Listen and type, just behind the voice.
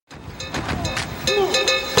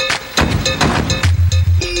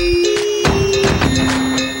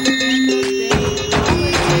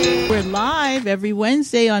every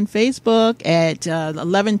Wednesday on Facebook at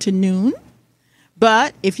 11 to noon.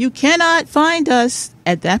 But if you cannot find us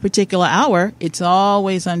at that particular hour, it's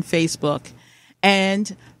always on Facebook.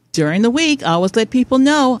 And during the week, I always let people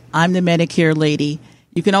know I'm the Medicare lady.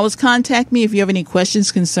 You can always contact me if you have any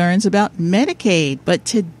questions, concerns about Medicaid. But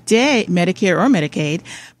today, Medicare or Medicaid,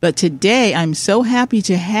 but today I'm so happy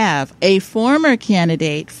to have a former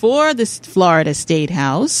candidate for the Florida State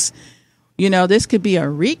House. You know, this could be a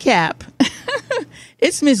recap.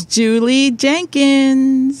 It's Miss Julie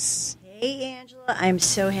Jenkins. Hey, Angela. I'm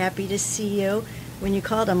so happy to see you. When you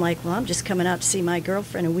called, I'm like, well, I'm just coming out to see my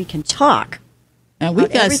girlfriend and we can talk. And we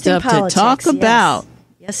got stuff to talk about.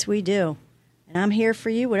 Yes, we do. And I'm here for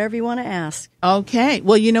you, whatever you want to ask. Okay.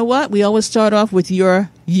 Well, you know what? We always start off with your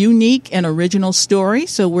unique and original story.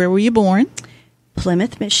 So where were you born?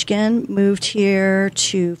 Plymouth, Michigan. Moved here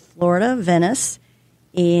to Florida, Venice,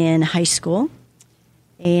 in high school.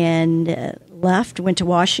 And left, went to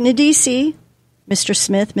Washington, D.C. Mr.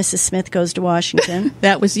 Smith, Mrs. Smith goes to Washington.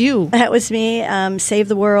 That was you. That was me. Save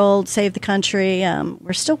the world, save the country.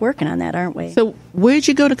 We're still working on that, aren't we? So where did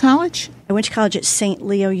you go to college? I went to college at St.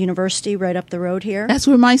 Leo University right up the road here. That's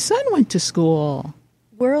where my son went to school.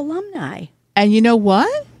 We're alumni. And you know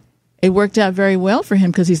what? It worked out very well for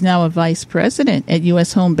him because he's now a vice president at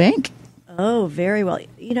U.S. Home Bank. Oh, very well.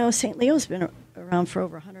 You know, St. Leo's been around for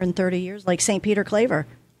over 130 years, like St. Peter Claver.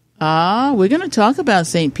 Ah, we're going to talk about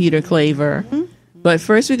St. Peter Claver. Mm-hmm. But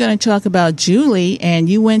first we're going to talk about Julie, and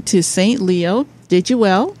you went to St. Leo. Did you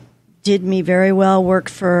well? Did me very well.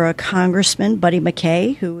 Worked for a Congressman, Buddy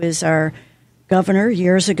McKay, who is our governor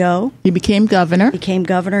years ago. He became governor? Became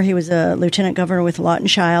governor. He was a lieutenant governor with Lawton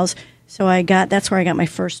Chiles. So that's where I got my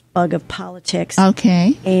first bug of politics.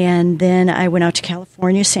 Okay. And then I went out to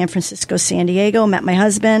California, San Francisco, San Diego, met my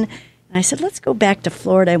husband. And I said, let's go back to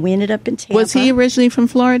Florida. And we ended up in Tampa. Was he originally from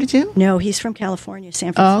Florida, too? No, he's from California,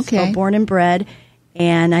 San Francisco, born and bred.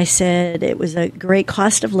 And I said, it was a great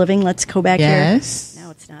cost of living. Let's go back here.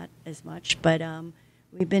 Now it's not as much, but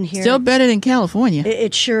we've been here. Still better than California.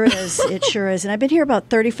 It sure is. It sure is. And I've been here about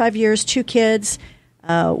 35 years, 2 kids.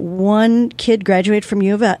 One kid graduated from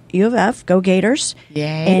U of F, go Gators. Yay.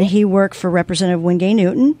 And he worked for Representative Wingate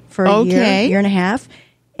Newton for a year and a half.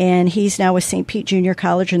 And he's now with St. Pete Junior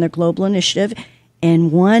College in their Global Initiative.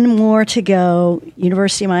 And one more to go,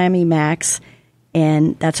 University of Miami Max.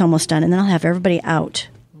 And that's almost done. And then I'll have everybody out.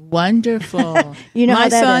 Wonderful. You know my how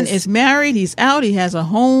that son is. is married. He's out. He has a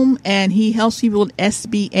home, and he helps people with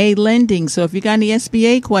SBA lending. So if you got any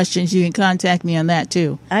SBA questions, you can contact me on that,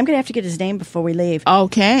 too. I'm going to have to get his name before we leave.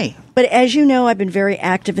 Okay. But as you know, I've been very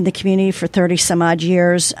active in the community for 30-some-odd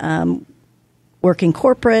years, working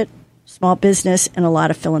corporate, small business, and a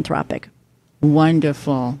lot of philanthropic.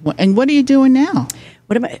 Wonderful. And what are you doing now?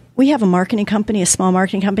 We have a marketing company, a small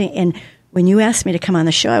marketing company, and when you asked me to come on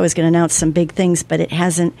the show, I was going to announce some big things, but it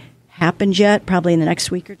hasn't happened yet, probably in the next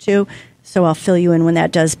week or two. So I'll fill you in when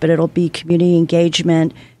that does, but it'll be community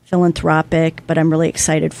engagement, philanthropic, but I'm really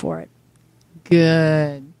excited for it.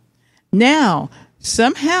 Good. Now,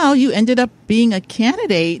 somehow you ended up being a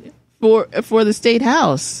candidate for the State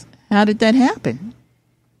House. How did that happen?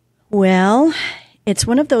 Well, it's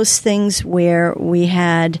one of those things where we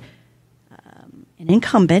had an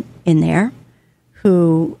incumbent in there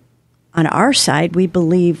who, on our side, we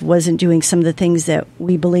believe wasn't doing some of the things that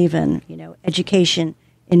we believe in, you know, education,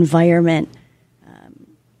 environment,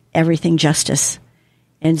 everything justice.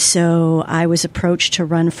 And so I was approached to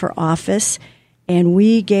run for office, and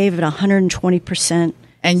we gave it 120%.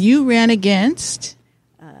 And you ran against?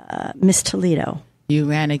 Miss Toledo. You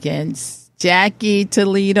ran against Jackie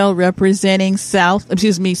Toledo, representing South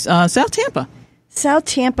Tampa. South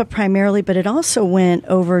Tampa primarily, but it also went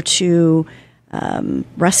over to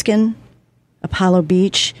Ruskin, Apollo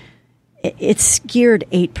Beach. It's geared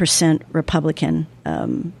 8% Republican.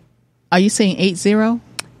 Are you saying 8-0?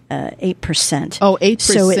 8%. Oh, 8%.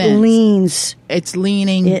 So it leans. It's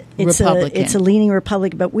leaning Republican. It's a leaning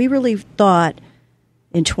Republican. But we really thought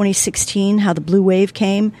in 2016 how the blue wave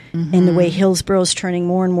came and the way Hillsborough is turning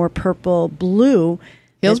more and more purple blue.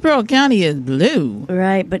 Hillsborough County is blue.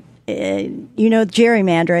 Right, but you know,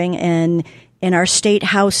 gerrymandering and our state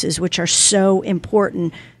houses, which are so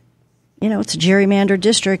important. You know, it's a gerrymandered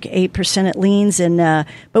district, 8% it leans,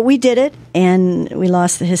 but we did it, and we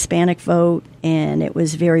lost the Hispanic vote, and it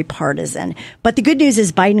was very partisan. But the good news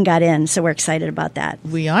is Biden got in, so we're excited about that.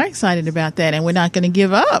 We are excited about that, and we're not going to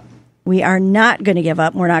give up. We are not going to give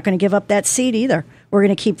up. We're not going to give up that seat either. We're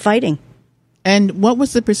going to keep fighting. And what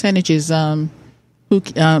was the percentages that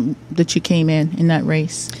you came in that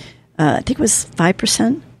race? I think it was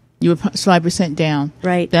 5%. You were 5% down.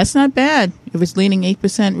 Right. That's not bad. It was leaning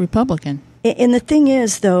 8% Republican. And the thing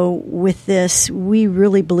is, though, with this, we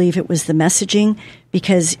really believe it was the messaging,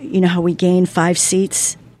 because you know how we gained 5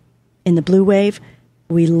 seats in the blue wave?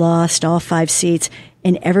 We lost all 5 seats,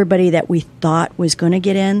 and everybody that we thought was going to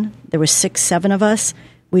get in, there was 6, 7 of us,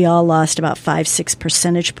 we all lost about 5, 6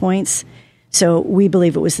 percentage points. So we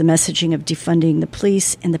believe it was the messaging of defunding the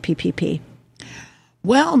police and the PPP.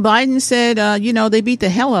 Well, Biden said, they beat the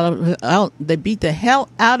hell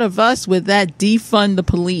out of us with that defund the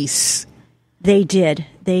police. They did.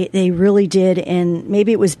 They really did, and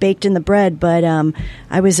maybe it was baked in the bread. But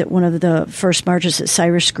I was at one of the first marches at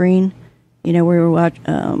Cyrus Green. We were watching,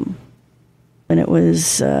 and it was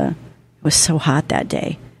so hot that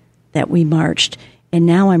day that we marched. And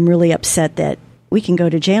now I'm really upset that we can go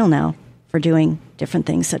to jail now for doing different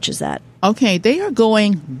things such as that. Okay, they are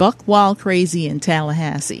going buck wild crazy in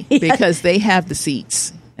Tallahassee because they have the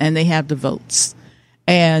seats and they have the votes.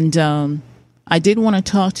 And I did want to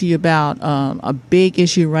talk to you about a big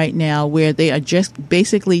issue right now where they are just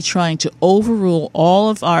basically trying to overrule all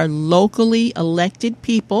of our locally elected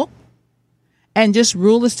people and just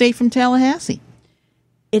rule the state from Tallahassee.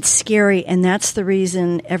 It's scary, and that's the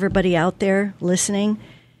reason everybody out there listening,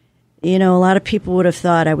 a lot of people would have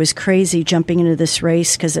thought I was crazy jumping into this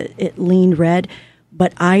race because it leaned red.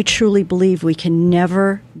 But I truly believe we can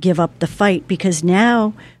never give up the fight, because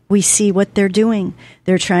now we see what they're doing.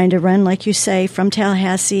 They're trying to run, like you say, from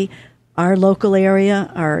Tallahassee, our local area,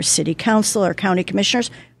 our city council, our county commissioners.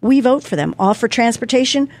 We vote for them. All for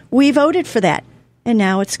transportation, we voted for that. And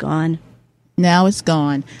now it's gone. Now it's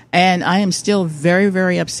gone. And I am still very,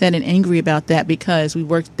 very upset and angry about that, because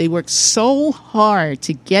they worked so hard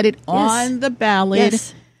to get it on the ballot.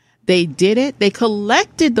 Yes. They did it. They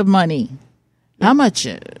collected the money. How much?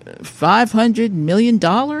 $500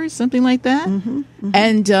 million, something like that. Mm-hmm, mm-hmm.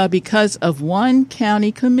 And because of one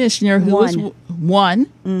county commissioner who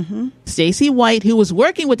was Stacy White, who was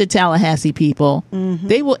working with the Tallahassee people,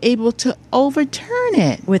 they were able to overturn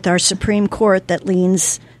it. With our Supreme Court that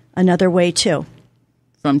leans another way, too.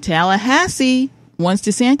 From Tallahassee, once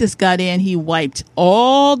DeSantis got in, he wiped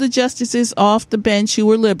all the justices off the bench who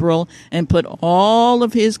were liberal and put all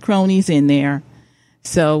of his cronies in there.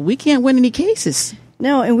 So we can't win any cases.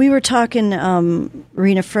 No, and we were talking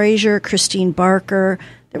Rena Frazier, Christine Barker.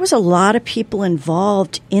 There was a lot of people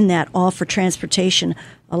involved in that All for Transportation.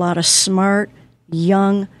 A lot of smart,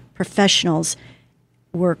 young professionals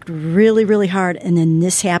worked really, really hard. And then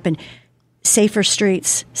this happened. Safer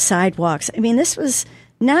streets, sidewalks. I mean, this was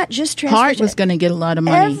not just transportation. HART was going to get a lot of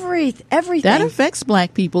money. Everything. That affects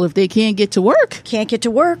black people if they can't get to work. Can't get to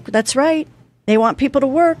work. That's right. They want people to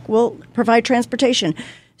work. We'll provide transportation.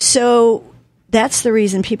 So that's the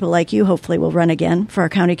reason people like you hopefully will run again for our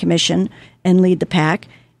county commission and lead the pack,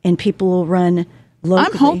 and people will run locally.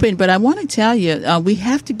 I'm hoping, but I want to tell you, we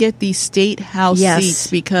have to get these state house seats,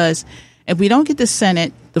 because if we don't get the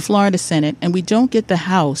Senate, the Florida Senate, and we don't get the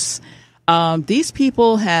House, these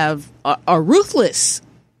people are ruthless.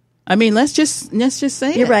 I mean, let's just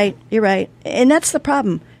say You're right. And that's the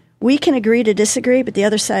problem. We can agree to disagree, but the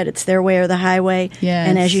other side, it's their way or the highway. Yes.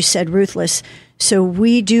 And as you said, ruthless. So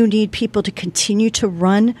we do need people to continue to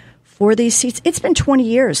run for these seats. It's been 20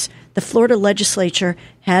 years. The Florida legislature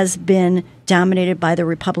has been dominated by the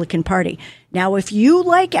Republican Party. Now, if you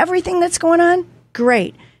like everything that's going on,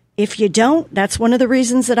 great. If you don't, that's one of the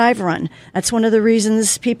reasons that I've run. That's one of the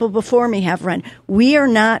reasons people before me have run. We are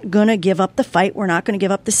not going to give up the fight. We're not going to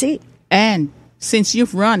give up the seat. And since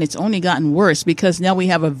you've run, it's only gotten worse, because now we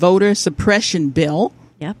have a voter suppression bill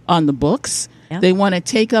on the books. Yep. They want to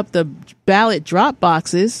take up the ballot drop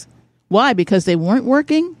boxes. Why? Because they weren't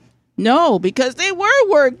working? No, because they were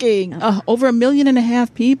working. Over 1.5 million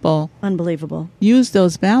people. Unbelievable. Used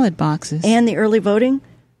those ballot boxes. And the early voting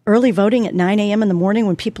at 9 a.m. in the morning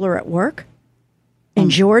when people are at work. In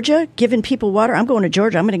Georgia, giving people water. I'm going to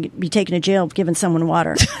Georgia. I'm going to be taken to jail giving someone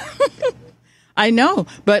water. I know,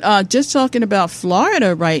 but just talking about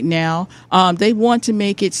Florida right now, they want to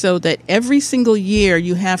make it so that every single year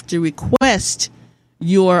you have to request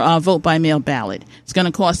your vote by mail ballot. It's going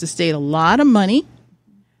to cost the state a lot of money,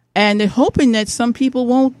 and they're hoping that some people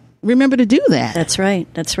won't remember to do that. That's right.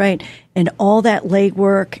 And all that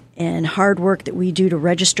legwork and hard work that we do to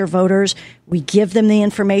register voters, we give them the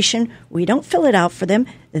information. We don't fill it out for them.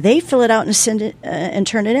 They fill it out and send it and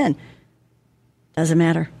turn it in. Doesn't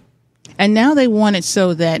matter. And now they want it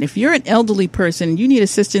so that if you're an elderly person, you need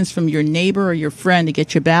assistance from your neighbor or your friend to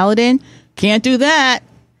get your ballot in. Can't do that.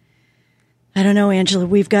 I don't know, Angela.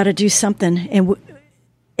 We've got to do something. And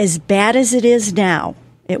as bad as it is now,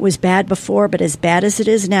 it was bad before, but as bad as it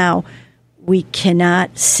is now, we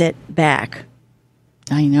cannot sit back.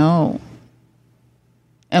 I know.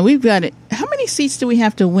 And we've got it. how many seats do we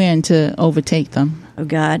have to win to overtake them? Oh,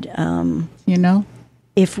 God. You know?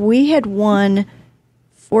 If we had won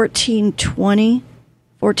 14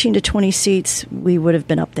 to 20 seats, we would have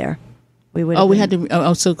been up there. We would. We had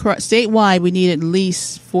to. So statewide, we need at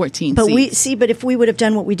least 14 seats. But if we would have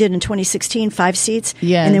done what we did in 2016, 5 seats,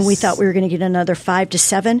 yes. And then we thought we were going to get another 5 to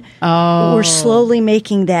 7, we're slowly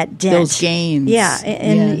making that dent. Those gains. Yeah,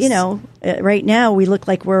 and yes. Right now we look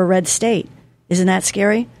like we're a red state. Isn't that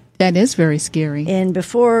scary? That is very scary. And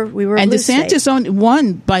before we were a blue DeSantis state.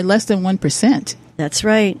 won by less than 1%. That's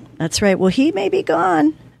right. Well, he may be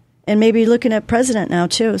gone, and maybe looking at president now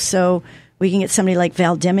too. So we can get somebody like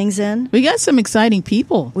Val Demings in. We got some exciting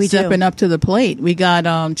people stepping up to the plate. We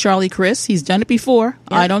got Charlie Crist. He's done it before.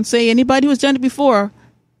 Yep. I don't say anybody who's done it before.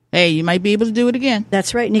 Hey, you might be able to do it again.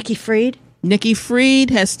 That's right. Nikki Fried. Nikki Fried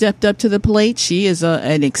has stepped up to the plate. She is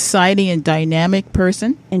an exciting and dynamic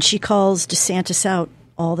person. And she calls DeSantis out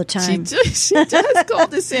all the time. She does call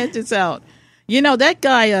DeSantis out. You know, that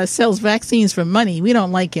guy sells vaccines for money. We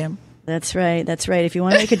don't like him. That's right. If you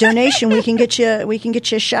want to make a donation, we can get you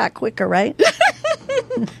a shot quicker, right?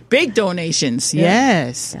 Big donations, yeah.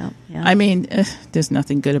 Yes. Yeah. I mean, there's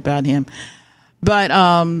nothing good about him. But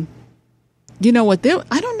you know what?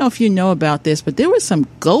 I don't know if you know about this, but there were some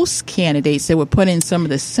ghost candidates that were put in some of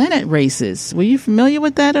the Senate races. Were you familiar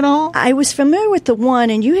with that at all? I was familiar with the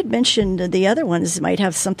one, and you had mentioned the other ones might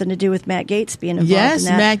have something to do with Matt Gaetz being involved in that. Yes,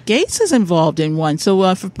 Matt Gaetz is involved in one.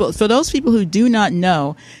 So for those people who do not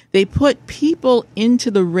know, they put people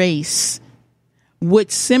into the race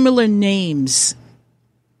with similar names.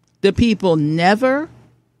 The people never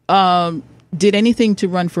did anything to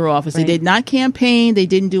run for office. Right. They did not campaign. They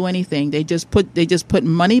didn't do anything. They just put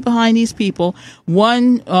money behind these people.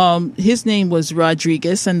 One, his name was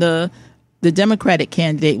Rodriguez, and the Democratic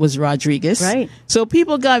candidate was Rodriguez. Right. So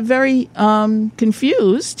people got very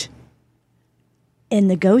confused.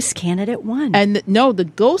 And the ghost candidate won. And no, the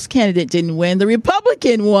ghost candidate didn't win. The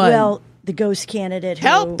Republican won. Well, the ghost candidate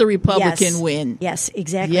helped the Republican win. Yes,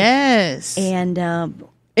 exactly. Yes. And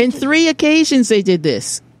in 3 occasions they did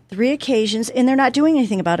this. 3 occasions, and they're not doing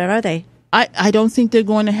anything about it, are they? I don't think they're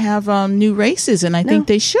going to have new races, and I think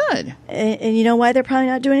they should. And you know why they're probably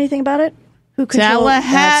not doing anything about it? Who controls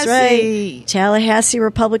Tallahassee. That's right. Tallahassee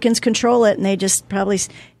Republicans control it, and they just probably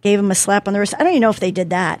gave them a slap on the wrist. I don't even know if they did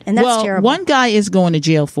that, and that's terrible. One guy is going to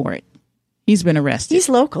jail for it. He's been arrested. He's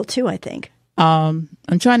local, too, I think. I'm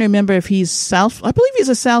trying to remember if he's I believe he's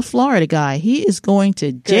a South Florida guy. He is going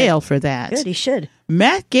to jail for that. Good, he should.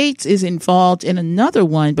 Matt Gaetz is involved in another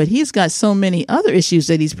one, but he's got so many other issues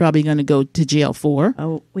that he's probably going to go to jail for.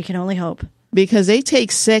 Oh, we can only hope. Because they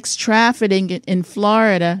take sex trafficking in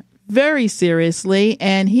Florida very seriously,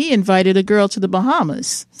 and he invited a girl to the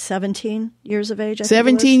Bahamas. 17 years of age, I think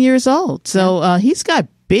 17 years old. So he's got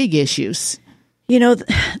big issues. You know,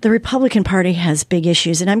 the Republican Party has big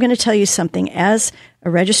issues. And I'm going to tell you something. As a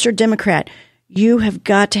registered Democrat, you have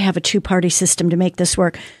got to have a 2-party system to make this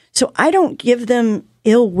work. So I don't give them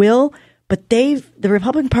ill will, but the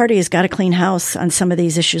Republican Party has got to clean house on some of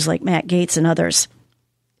these issues like Matt Gaetz and others.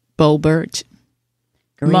 Boebert,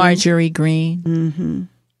 Marjorie Greene. Mm-hmm.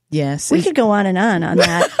 Yes. We could go on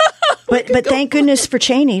that. But thank goodness for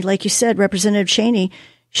Cheney. Like you said, Representative Cheney,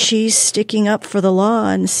 she's sticking up for the law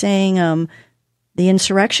and saying the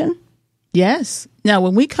insurrection. Yes. Now,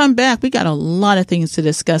 when we come back, we got a lot of things to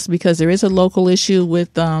discuss because there is a local issue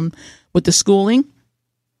with the schooling,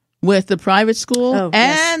 with the private school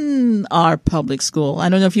and our public school. I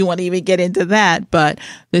don't know if you want to even get into that, but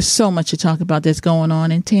there's so much to talk about that's going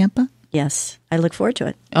on in Tampa. Yes. I look forward to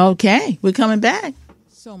it. Okay. We're coming back.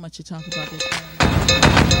 So much to talk about this going on.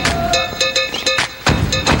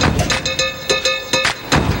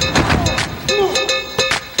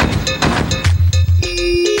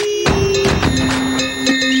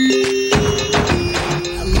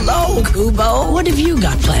 Kubo, what have you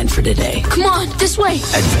got planned for today? Come on, this way.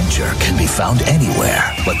 Adventure can be found anywhere,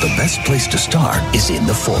 but the best place to start is in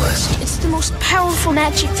the forest. It's the most powerful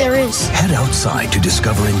magic there is. Head outside to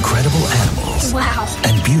discover incredible animals. Wow.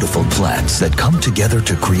 And beautiful plants that come together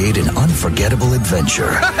to create an unforgettable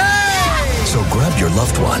adventure. So grab your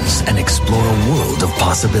loved ones and explore a world of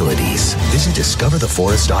possibilities. Visit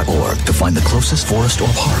discovertheforest.org to find the closest forest or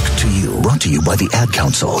park to you. Brought to you by the Ad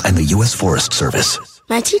Council and the U.S. Forest Service.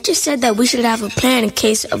 My teacher said that we should have a plan in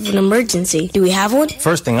case of an emergency. Do we have one?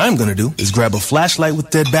 First thing I'm going to do is grab a flashlight with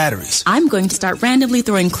dead batteries. I'm going to start randomly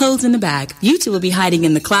throwing clothes in the bag. You two will be hiding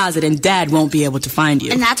in the closet and Dad won't be able to find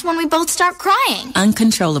you. And that's when we both start crying.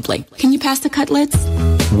 Uncontrollably. Can you pass the cutlets?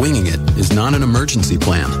 Winging it is not an emergency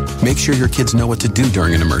plan. Make sure your kids know what to do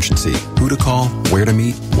during an emergency, who to call, where to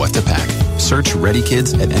meet, what to pack. Search Ready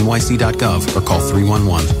Kids at nyc.gov or call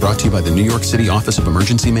 311. Brought to you by the New York City Office of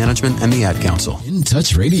Emergency Management and the Ad Council. In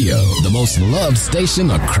Touch Radio, the most loved station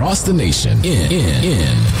across the nation.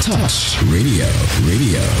 In Touch Radio.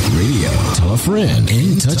 Tell a friend.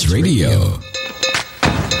 In Touch Radio.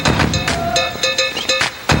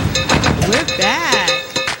 We're back.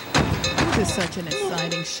 This is such an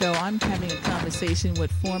exciting show. I'm having a conversation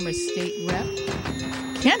with former state rep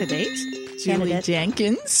candidate Julie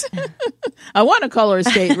Jenkins. I want to call her a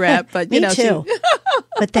state rep, but Me too.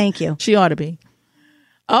 But thank you. She ought to be.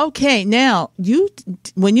 Okay, now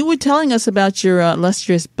when you were telling us about your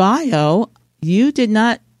illustrious bio, you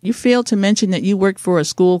failed to mention that you worked for a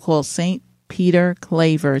school called St. Peter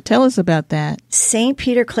Claver. Tell us about that. St.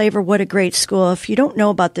 Peter Claver, what a great school. If you don't know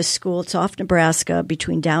about this school, it's off Nebraska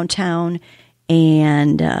between downtown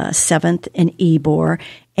and 7th and Ybor.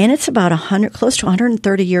 And it's about close to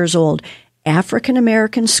 130 years old.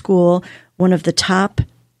 African-American school, one of the top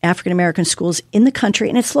African-American schools in the country.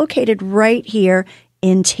 And it's located right here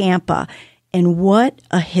in Tampa. And what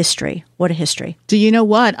a history. What a history. Do you know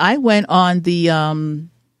what? I went on the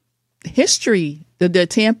history the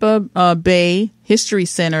Tampa Bay History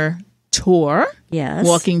Center tour, yes,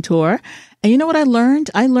 walking tour. And you know what I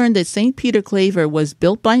learned? I learned that St. Peter Claver was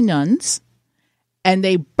built by nuns, and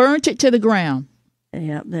they burnt it to the ground.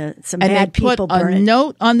 Yeah, some and bad they people put a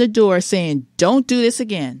note on the door saying, "Don't do this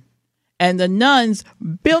again." And the nuns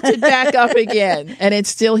built it back up again, and it's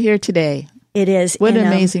still here today. It is. What an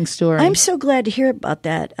amazing story! I'm so glad to hear about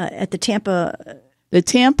that at the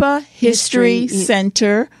Tampa History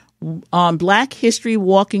Center. Black History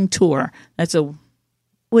Walking Tour.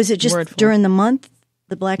 Was it just during the month,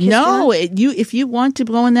 the Black History? No, if you want to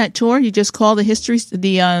go on that tour, you just call the History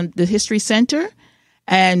Center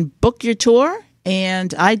and book your tour.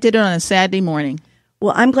 And I did it on a Saturday morning.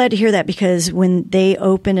 Well, I'm glad to hear that because when they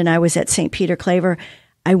opened and I was at St. Peter Claver,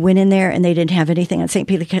 I went in there and they didn't have anything on St.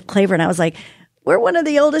 Peter Claver, and I was like, we're one of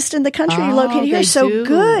the oldest in the country located here. So do.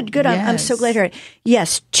 Good. Yes. I'm so glad to hear it.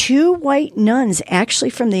 Yes, 2 white nuns actually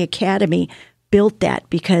from the academy built that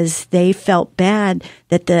because they felt bad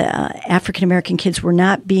that the African-American kids were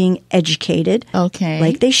not being educated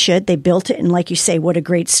like they should. They built it, and like you say, what a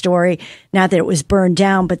great story. Not that it was burned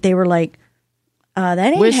down, but they were like, that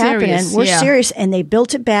ain't happening. We're serious. And they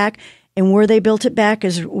built it back, and where they built it back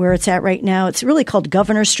is where it's at right now. It's really called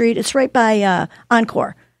Governor Street. It's right by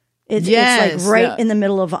Encore. It's like right in the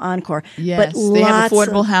middle of Encore. Yes, but they have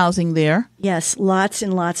affordable housing there. Yes, lots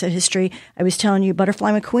and lots of history. I was telling you,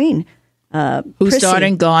 Butterfly McQueen. Who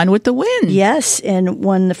started Gone with the Wind. Yes, and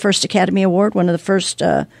won the first Academy Award, one of the first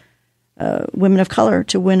women of color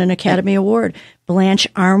to win an Academy Award. Blanche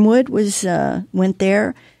Armwood went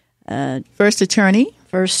there. First attorney.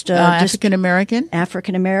 First African-American.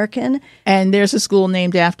 African-American. And there's a school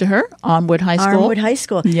named after her, Armwood High School. Armwood High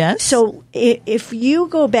School. Yes. So if you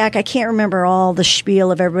go back, I can't remember all the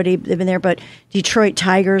spiel of everybody living there, but Detroit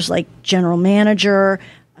Tigers, like general manager,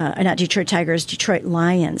 not Detroit Tigers, Detroit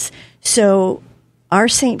Lions. So our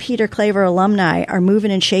St. Peter Claver alumni are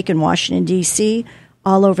moving and shaking Washington, D.C.,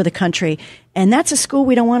 all over the country. And that's a school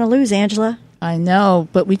we don't want to lose, Angela. I know,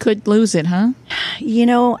 but we could lose it, huh? You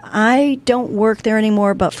know, I don't work there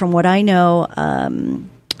anymore, but from what I know,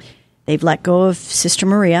 they've let go of Sister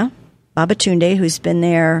Maria Babatunde, who's been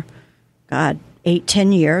there,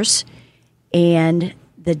 8-10 years. And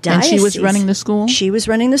the diocese... And she was running the school? She was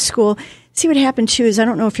running the school. See, what happened, too, is I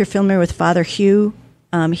don't know if you're familiar with Father Hugh.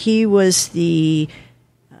 He was the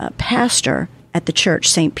pastor at the church,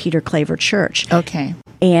 St. Peter Claver Church. Okay.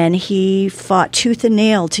 And he fought tooth and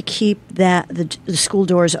nail to keep the school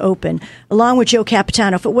doors open, along with Joe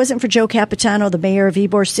Capitano. If it wasn't for Joe Capitano, the mayor of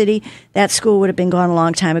Ybor City, that school would have been gone a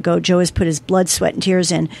long time ago. Joe has put his blood, sweat, and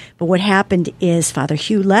tears in. But what happened is Father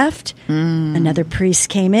Hugh left, another priest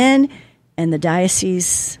came in, and the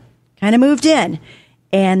diocese kind of moved in.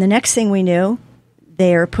 And the next thing we knew,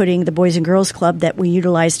 they're putting the Boys and Girls Club that we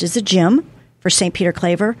utilized as a gym for St. Peter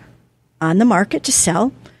Claver on the market to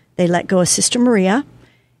sell. They let go of Sister Maria.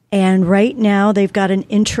 And right now, they've got an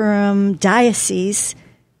interim diocese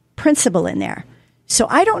principal in there. So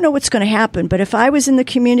I don't know what's going to happen. But if I was in the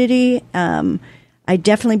community, I'd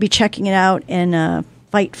definitely be checking it out and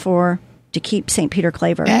fight to keep St. Peter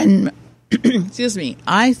Claver. And, excuse me,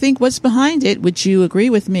 I think what's behind it, which you agree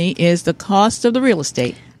with me, is the cost of the real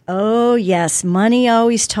estate. Oh, yes. Money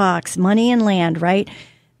always talks. Money and land, right?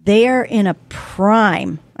 They are in a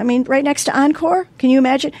prime. I mean, right next to Encore. Can you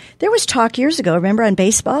imagine? There was talk years ago, remember, on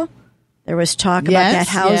baseball? There was talk about that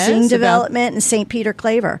housing development in St. Peter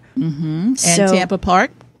Claver. Mm-hmm. And Tampa Park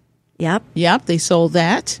Yep. They sold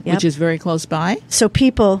that, Yep. which is very close by. So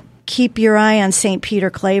people, keep your eye on St. Peter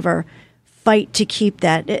Claver. Fight to keep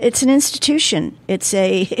that. It's an institution. It's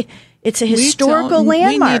a historical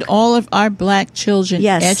landmark. We need all of our black children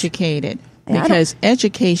Yes. educated because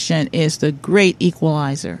education is the great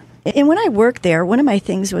equalizer. And when I worked there, one of my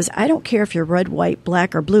things was, I don't care if you're red, white,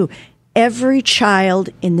 black, or blue. Every child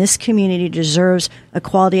in this community deserves a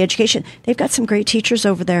quality education. They've got some great teachers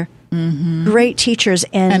over there. Mm-hmm. Great teachers.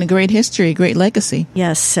 And a great history, great legacy.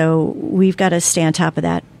 Yes, so we've got to stay on top of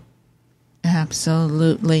that.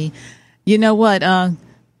 Absolutely. You know what?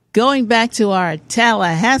 Going back to our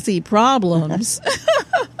Tallahassee problems,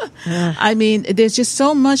 I mean, there's just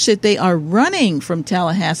so much that they are running from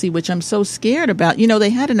Tallahassee, which I'm so scared about. You know, they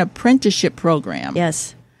had an apprenticeship program.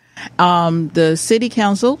 Yes. The city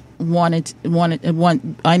council wanted.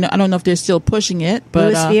 I don't know if they're still pushing it,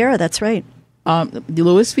 but Louis Vieira, that's right.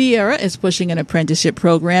 Louis Vieira is pushing an apprenticeship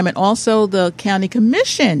program, and also the county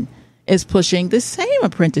commission is pushing the same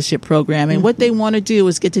apprenticeship program. And what they want to do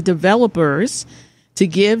is get the developers to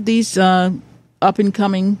give these up and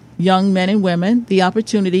coming young men and women the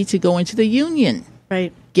opportunity to go into the union,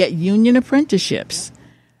 right? Get union apprenticeships.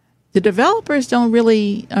 The developers don't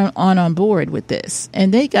really aren't on board with this,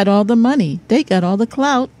 and they got all the money, they got all the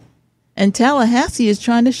clout, and Tallahassee is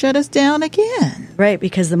trying to shut us down again. Right,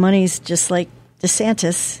 because the money's just like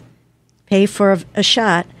DeSantis, pay for a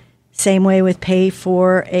shot, same way with pay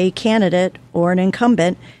for a candidate or an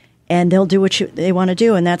incumbent, and they'll do what they want to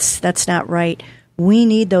do, and that's not right. We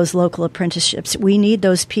need those local apprenticeships. We need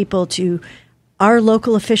those people to. Our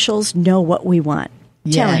local officials know what we want.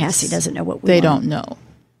 Yes. Tallahassee doesn't know what we want. They don't know.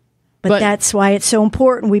 But that's why it's so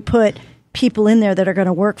important we put people in there that are going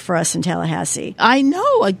to work for us in Tallahassee. I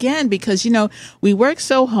know, again, because, you know, we work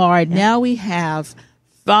so hard. Yeah. Now we have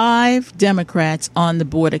 5 Democrats on the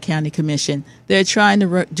Board of County Commission. They're trying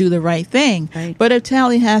to do the right thing. Right. But if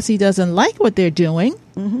Tallahassee doesn't like what they're doing,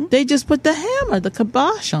 they just put the hammer, the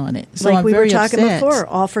kibosh on it. So like I'm we very were talking upset. before,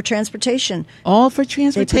 all for transportation. All for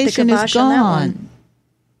transportation is gone.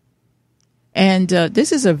 And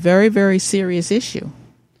this is a very, very serious issue.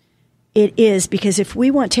 It is, because if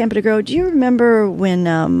we want Tampa to grow, do you remember when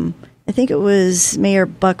I think it was Mayor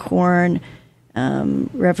Buckhorn,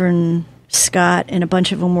 Reverend Scott, and a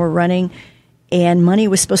bunch of them were running, and money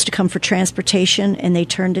was supposed to come for transportation, and they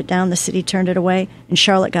turned it down. The city turned it away, and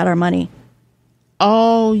Charlotte got our money.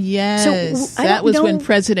 Oh, yes. So, that was when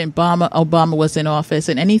President Obama was in office,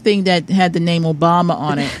 and anything that had the name Obama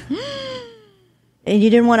on it. And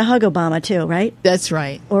you didn't want to hug Obama, too, right? That's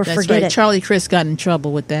right. Or That's forget right. it. Charlie Crist got in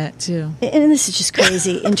trouble with that, too. And this is just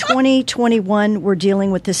crazy. In 2021, we're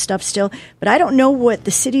dealing with this stuff still. But I don't know what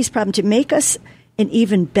the city's problem. To make us an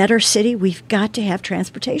even better city, we've got to have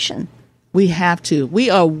transportation. We have to.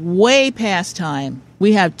 We are way past time.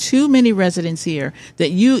 We have too many residents here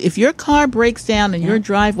that if your car breaks down in your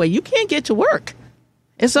driveway, you can't get to work.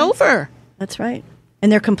 It's over. That's right.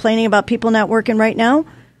 And they're complaining about people not working right now.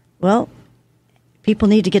 Well, people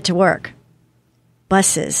need to get to work.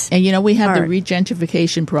 Buses. And, you know, we have the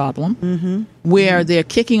regentrification problem where they're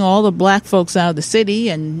kicking all the black folks out of the city.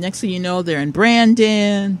 And next thing you know, they're in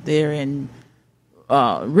Brandon, they're in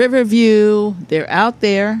Riverview, they're out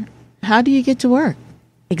there. How do you get to work?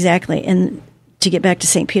 Exactly. And to get back to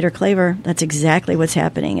St. Peter Claver, that's exactly what's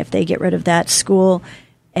happening. If they get rid of that school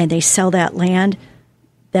and they sell that land,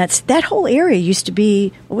 that whole area used to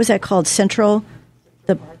be, what was that called? Central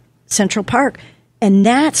Park. And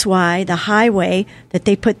that's why the highway that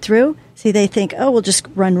they put through, they think, oh, we'll just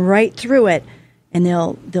run right through it and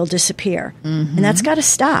they'll disappear. And that's got to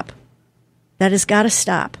stop. That has got to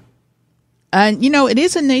stop. And, you know, it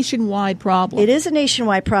is a nationwide problem. It is a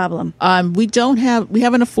nationwide problem. We have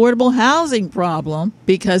an affordable housing problem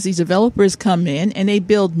because these developers come in and they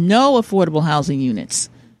build no affordable housing units.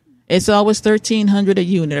 It's always $1,300 a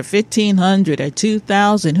unit, or $1,500, or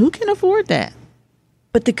 $2,000. Who can afford that?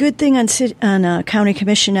 But the good thing on county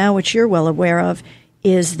commission now, which you're well aware of,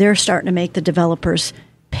 is they're starting to make the developers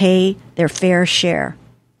pay their fair share.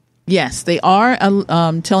 Yes, they are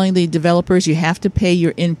telling the developers you have to pay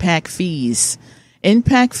your impact fees.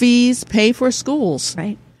 Impact fees pay for schools.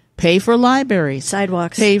 Right. Pay for libraries.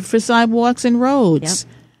 Sidewalks. Pay for sidewalks and roads.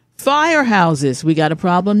 Yep. Firehouses. We got a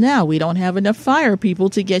problem now. We don't have enough fire people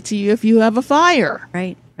to get to you if you have a fire.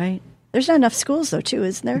 Right. There's not enough schools, though, too,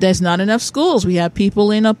 isn't there? There's not enough schools. We have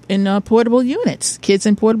people in portable units, kids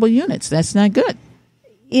in portable units. That's not good.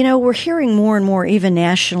 You know, we're hearing more and more, even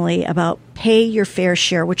nationally, about pay your fair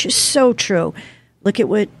share, which is so true. Look at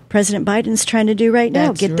what President Biden's trying to do right now.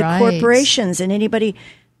 That's Get the right. corporations and anybody.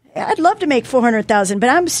 I'd love to make $400,000, but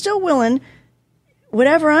I'm still willing.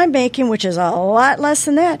 whatever I'm making, which is a lot less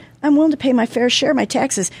than that, I'm willing to pay my fair share of my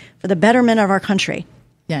taxes for the betterment of our country.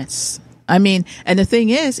 Yes. I mean, and the thing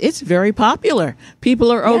is, it's very popular.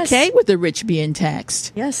 People are okay with the rich being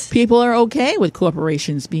taxed. Yes. People are okay with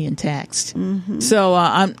corporations being taxed. Mm-hmm. So,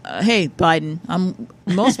 hey, Biden,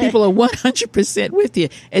 most people are 100% with you.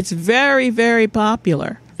 It's very, very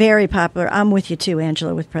popular. Very popular. I'm with you too,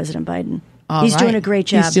 Angela, with President Biden. He's doing a great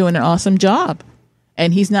job. He's doing an awesome job.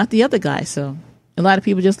 And he's not the other guy, so a lot of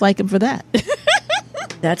people just like him for that.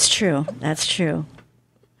 That's true. That's true.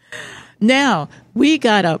 Now, we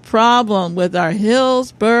got a problem with our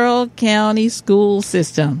Hillsborough County school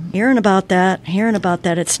system. Hearing about that.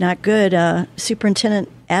 It's not good. Superintendent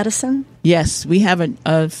Addison? Yes, we have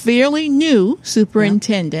a fairly new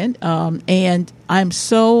superintendent, and I'm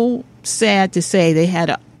so sad to say they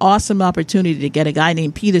had an awesome opportunity to get a guy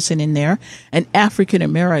named Peterson in there, an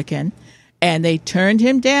African-American, and they turned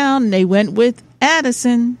him down, and they went with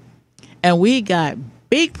Addison, and we got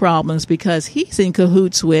big problems because he's in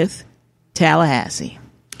cahoots with Tallahassee.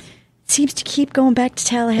 Seems to keep going back to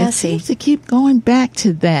Tallahassee. It seems to keep going back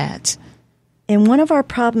to that. And one of our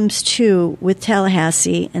problems, too, with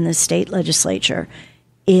Tallahassee and the state legislature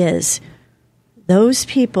is those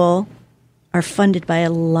people are funded by a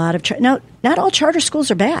lot of... Now, not all charter schools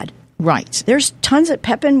are bad. Right. There's tons at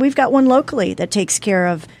Pepin. We've got one locally that takes care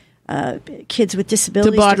of kids with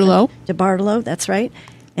disabilities. DeBartolo, that's right.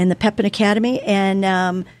 And the Pepin Academy.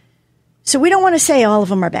 And so we don't want to say all of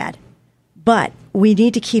them are bad. But we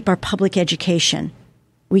need to keep our public education.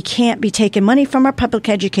 We can't be taking money from our public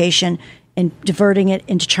education and diverting it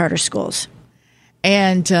into charter schools.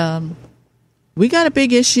 And we got a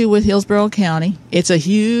big issue with Hillsborough County. It's a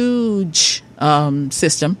huge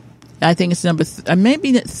system. I think it's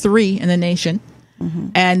maybe 3 in the nation. Mm-hmm.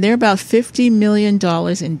 And they're about $50 million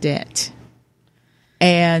in debt.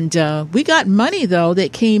 And we got money, though,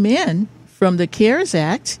 that came in from the CARES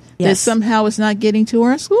Act that somehow is not getting to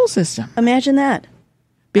our school system. Imagine that.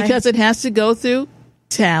 Because it has to go through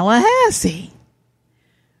Tallahassee.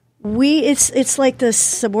 It's like the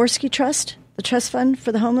Saborski Trust, the trust fund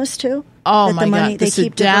for the homeless, too. Oh, my God. The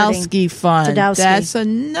Sadowski Fund. That's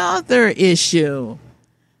another issue.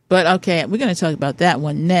 But, okay, we're going to talk about that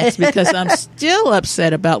one next because I'm still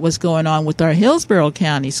upset about what's going on with our Hillsborough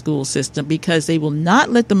County school system because they will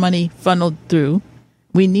not let the money funnel through.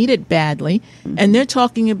 We need it badly. Mm-hmm. And they're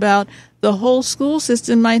talking about the whole school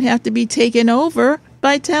system might have to be taken over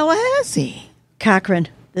by Tallahassee. Cochran,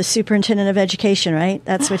 the superintendent of education, right?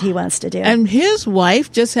 That's what he wants to do. And his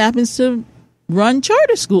wife just happens to run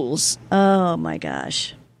charter schools. Oh, my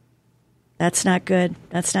gosh. That's not good.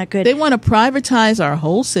 That's not good. They want to privatize our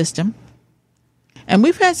whole system. And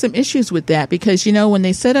we've had some issues with that because, you know, when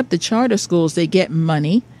they set up the charter schools, they get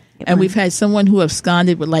money. And we've had someone who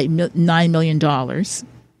absconded with like $9 million.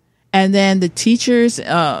 And then the teachers, they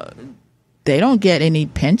don't get any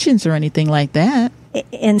pensions or anything like that.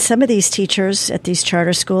 And some of these teachers at these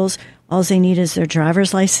charter schools, all they need is their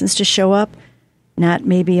driver's license to show up, not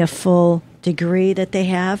maybe a full degree that they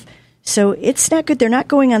have. So it's not good. They're not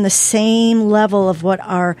going on the same level of what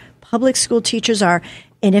our public school teachers are.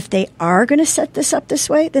 And if they are going to set this up this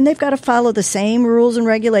way, then they've got to follow the same rules and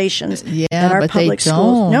regulations that our public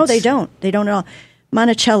schools. No, they don't. They don't at all.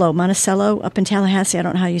 Monticello up in Tallahassee. I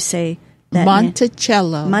don't know how you say that.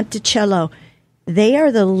 Monticello. They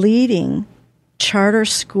are the leading charter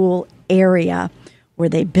school area where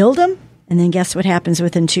they build them, and then guess what happens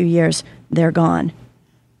within 2 years? They're gone.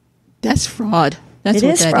 That's fraud. That's it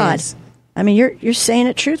what is that fraud. is. I mean, you're saying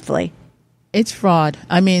it truthfully. It's fraud.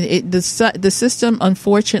 I mean, the system,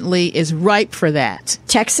 unfortunately, is ripe for that.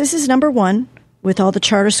 Texas is number 1 with all the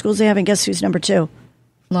charter schools they have, and guess who's number 2?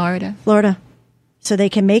 Florida. So they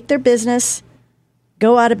can make their business,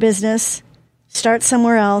 go out of business, start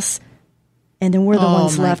somewhere else, and then we're the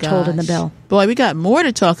ones left holding the bill. Boy, we got more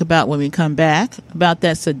to talk about when we come back, about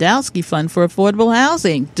that Sadowski Fund for Affordable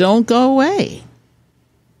Housing. Don't go away.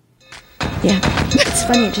 Yeah, it's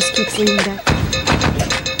funny. It just keeps leading back.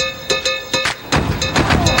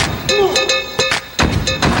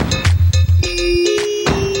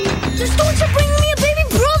 The Storks are bringing me a baby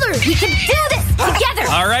brother. We can do this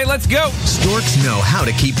together. All right, let's go. Storks know how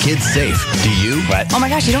to keep kids safe. Do you? What? Oh my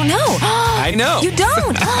gosh, you don't know. I know. You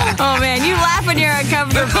don't. Oh man, you laugh when you're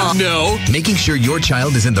uncomfortable. No. Making sure your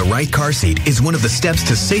child is in the right car seat is one of the steps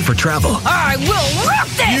to safer travel. I will rock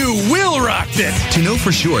this. You will rock this. To know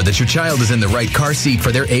for sure that your child is in the right car seat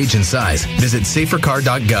for their age and size, visit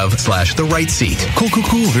safercar.gov/the right seat. Cool.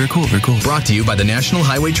 Very cool. Brought to you by the National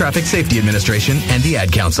Highway Traffic Safety Administration and the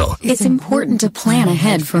Ad Council. It's important to plan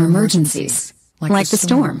ahead for emergencies, like the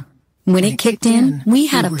storm. When it kicked in, we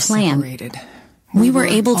had a plan. We were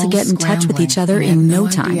able to get in touch with each other in no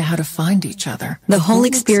time. Idea how to find each other. The whole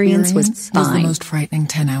experience was fine. the most frightening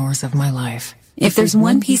 10 hours of my life. If there's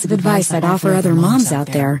one piece of advice I'd offer other moms out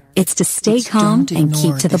there, it's to stay calm and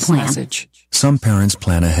keep to the plan. Some parents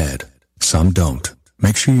plan ahead. Some don't.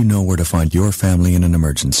 Make sure you know where to find your family in an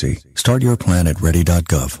emergency. Start your plan at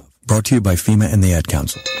ready.gov. Brought to you by FEMA and the Ad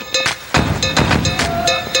Council.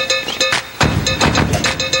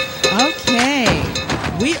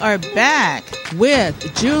 Okay, we are back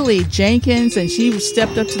with Julie Jenkins, and she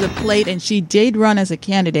stepped up to the plate, and she did run as a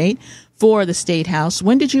candidate for the State House.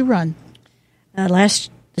 When did you run? This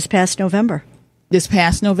past November. This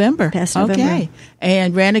past November. Okay,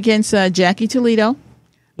 and ran against Jackie Toledo.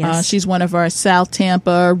 Yes. She's one of our South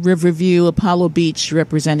Tampa, Riverview, Apollo Beach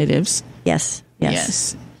representatives. Yes.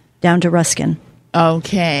 Down to Ruskin.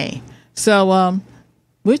 Okay. So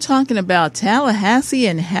we're talking about Tallahassee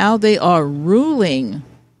and how they are ruling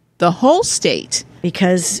the whole state.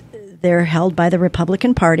 Because they're held by the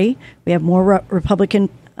Republican Party. We have more Republican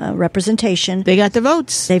representation. They got the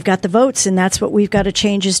votes. They've got the votes, and that's what we've got to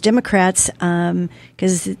change as Democrats,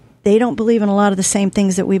 because they don't believe in a lot of the same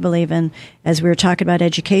things that we believe in. As we were talking about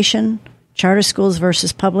education, charter schools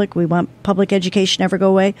versus public. We want public education never go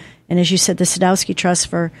away. And as you said, the Sadowski Trust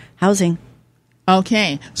for housing.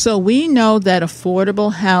 Okay. So we know that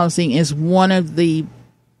affordable housing is one of the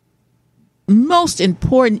most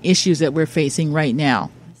important issues that we're facing right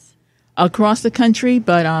now across the country.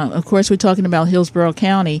 But, of course, we're talking about Hillsborough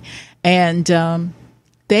County. And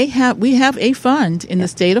we have a fund in the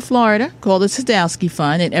state of Florida called the Sadowski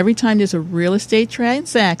Fund, and every time there's a real estate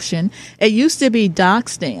transaction, it used to be doc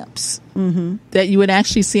stamps that you would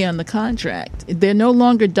actually see on the contract. They're no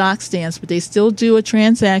longer doc stamps, but they still do a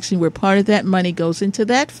transaction where part of that money goes into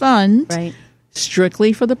that fund,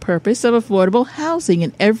 strictly for the purpose of affordable housing.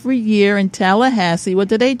 And every year in Tallahassee, what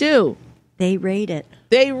do? They raid it.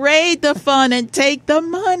 They raid the fund and take the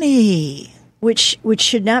money, which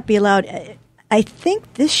should not be allowed. I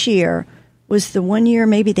think this year was the one year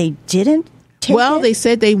maybe they didn't take it. They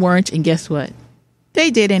said they weren't, and guess what? They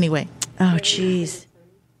did anyway. Oh, jeez.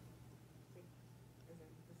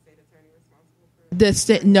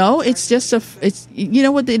 No, it's just it's you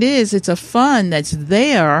know what it is? It's a fund that's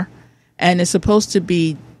there, and it's supposed to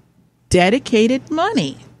be dedicated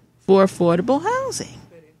money for affordable housing.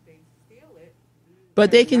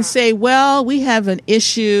 But they can say, well, we have an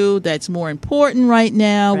issue that's more important right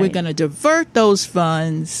now. We're going to divert those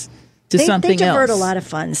funds to something else. They divert a lot of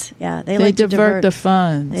funds. Yeah, they like divert the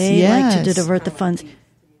funds. They like to divert the funds.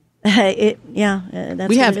 That's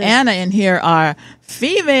we have Anna in here, our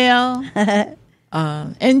female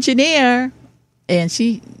engineer, and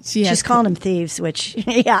she's calling them thieves. Which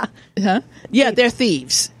yeah, they're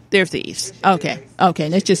thieves. They're thieves. Okay,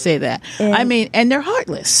 let's just say that. And they're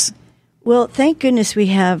heartless. Well, thank goodness we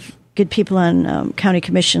have good people on County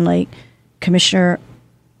Commission, like Commissioner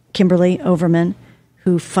Kimberly Overman,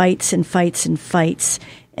 who fights and fights and fights.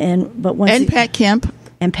 And Pat Kemp.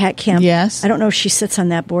 And Pat Kemp. Yes. I don't know if she sits on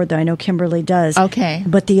that board, though. I know Kimberly does. Okay.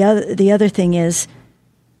 But the other thing is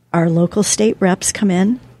our local state reps come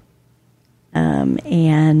in,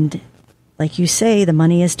 and like you say, the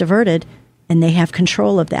money is diverted, and they have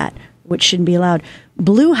control of that, which shouldn't be allowed.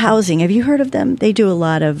 Blue Housing, have you heard of them? They do a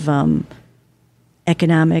lot of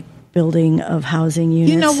economic building of housing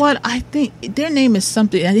units. You know what? I think their name is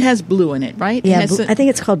something. It has blue in it, right? Yeah, I think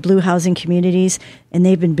it's called Blue Housing Communities, and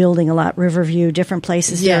they've been building a lot. Riverview, different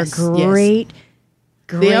places. Yes, they're great.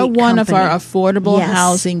 They are one of our affordable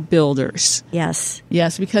housing builders. Yes.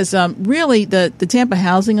 Yes, because really the Tampa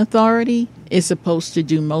Housing Authority is supposed to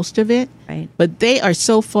do most of it. Right. But they are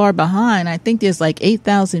so far behind. I think there's like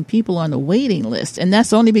 8,000 people on the waiting list. And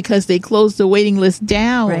that's only because they closed the waiting list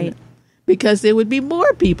down. Right. Because there would be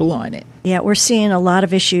more people on it. Yeah, we're seeing a lot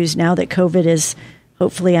of issues now that COVID is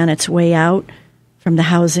hopefully on its way out, from the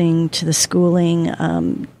housing to the schooling.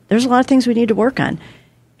 There's a lot of things we need to work on.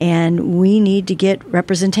 And we need to get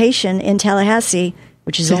representation in Tallahassee,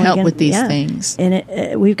 which is to help with these things.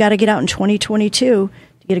 And we've got to get out in 2022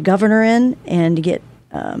 to get a governor in and to get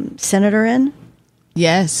senator in.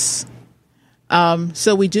 Yes.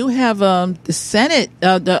 So we do have the Senate,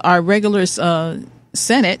 our regular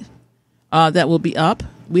Senate that will be up.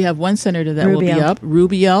 We have one senator that will be up.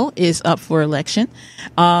 Rubio is up for election.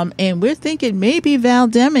 And we're thinking maybe Val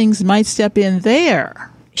Demings might step in there.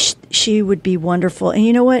 She would be wonderful. And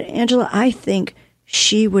you know what, Angela? I think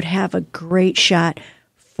she would have a great shot.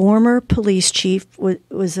 Former police chief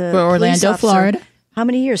was a for Orlando, Florida. How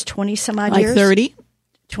many years? 20-some-odd years? 30.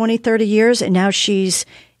 20, 30 years. And now she's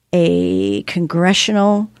a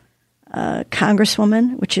congressional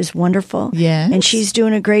congresswoman, which is wonderful. Yes. And she's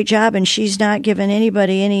doing a great job, and she's not giving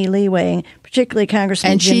anybody any leeway, particularly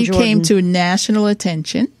Congressman And Jim she Jordan. came to national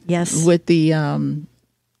attention. Yes. With the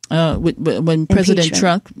when President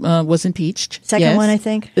Trump was impeached. Second one, I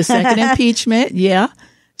think. The second impeachment. Yeah.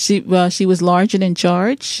 She was large and in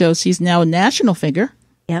charge, so she's now a national figure.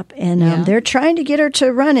 Yep. And they're trying to get her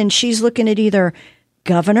to run, and she's looking at either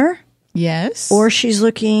governor. Yes. Or she's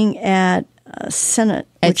looking at Senate.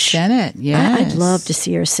 Senate, yes. I'd love to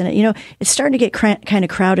see her Senate. You know, it's starting to get kind of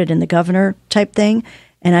crowded in the governor type thing,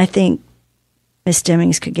 and I think Miss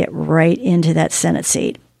Demings could get right into that Senate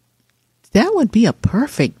seat. That would be a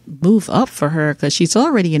perfect move up for her because she's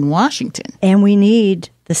already in Washington. And we need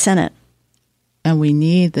the Senate.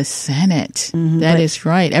 Mm-hmm, that is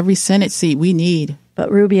right. Every Senate seat we need.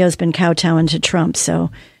 But Rubio's been kowtowing to Trump,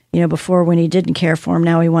 so, before when he didn't care for him,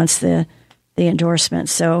 now he wants the endorsement.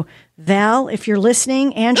 So, Val, if you're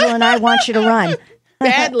listening, Angela and I want you to run.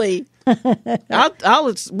 Badly. I'm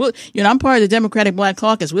part of the Democratic Black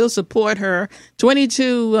Caucus. We'll support her.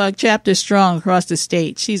 22 chapters strong across the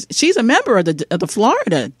state. She's a member of the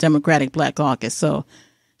Florida Democratic Black Caucus, so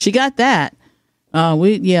she got that.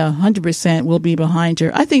 100% we'll be behind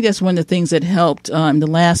her. I think that's one of the things that helped in the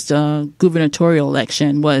last gubernatorial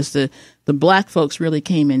election was the black folks really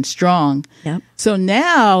came in strong. Yep. So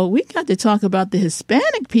now we got to talk about the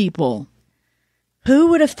Hispanic people. Who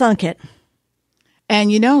would have thunk it? And,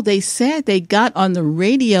 they said they got on the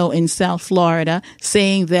radio in South Florida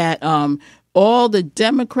saying that all the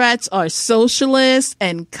Democrats are socialists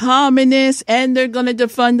and communists and they're going to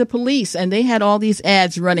defund the police. And they had all these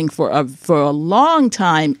ads running for a long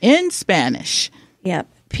time in Spanish. Yeah.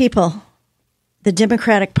 People, the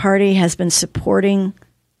Democratic Party has been supporting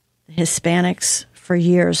Hispanics for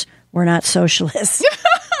years. We're not socialists.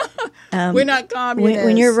 We're not communists.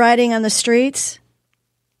 When you're riding on the streets,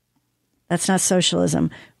 that's not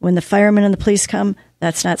socialism. When the firemen and the police come,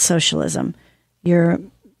 that's not socialism. Your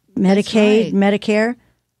Medicaid, Medicare,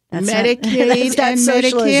 Medicaid and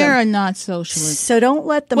Medicare are not socialism. So don't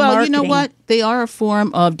let the marketing... Well, you know what? They are a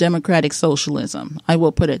form of democratic socialism. I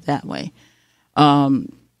will put it that way. But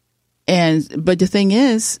the thing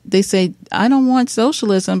is, they say, I don't want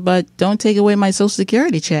socialism, but don't take away my Social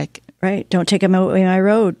Security check. Right. Don't take away my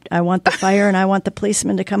road. I want the fire and I want the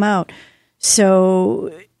policeman to come out.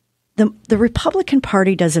 So the Republican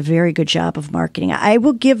Party does a very good job of marketing. I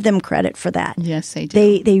will give them credit for that. Yes, they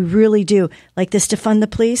do. They really do. Like this defund the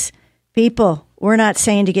police. People, we're not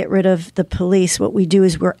saying to get rid of the police. What we do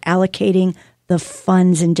is we're allocating the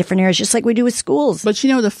funds in different areas, just like we do with schools. But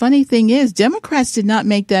the funny thing is, Democrats did not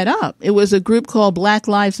make that up. It was a group called Black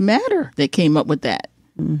Lives Matter that came up with that.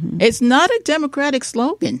 Mm-hmm. It's not a Democratic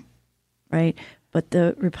slogan. Right. But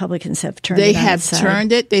the Republicans have turned it on its side. They have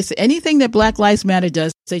turned it. They say anything that Black Lives Matter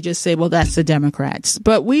does, they just say, well, that's the Democrats.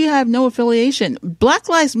 But we have no affiliation. Black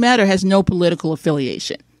Lives Matter has no political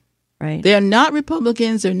affiliation. Right. They're not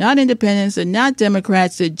Republicans. They're not independents. They're not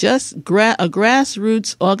Democrats. They're just a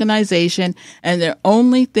grassroots organization. And their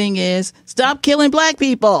only thing is stop killing black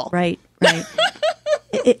people. Right.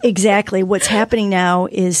 Exactly. What's happening now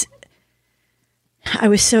is I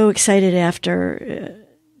was so excited after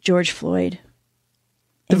George Floyd.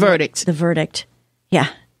 The verdict. Yeah.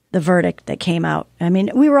 The verdict that came out. I mean,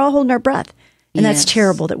 we were all holding our breath. And that's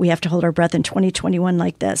terrible that we have to hold our breath in 2021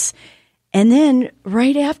 like this. And then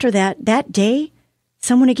right after that day,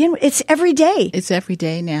 someone again, it's every day. It's every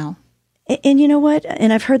day now. And you know what?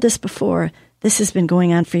 And I've heard this before. This has been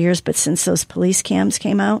going on for years, but since those police cams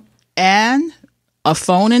came out. And a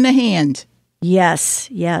phone in the hand. Yes.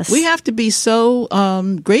 We have to be so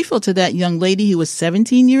grateful to that young lady who was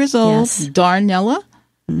 17 years old, Darnella.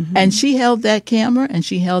 Mm-hmm. And she held that camera and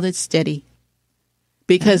she held it steady.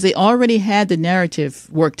 Because they already had the narrative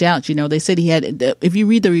worked out. They said he had, if you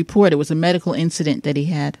read the report, it was a medical incident that he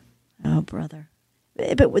had. Oh, brother.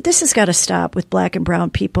 But this has got to stop with black and brown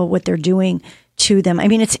people, what they're doing to them. I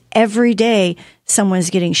mean, it's every day someone's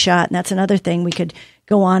getting shot. And that's another thing we could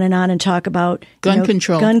go on and talk about. Gun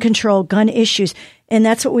control, gun issues. And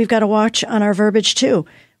that's what we've got to watch on our verbiage, too.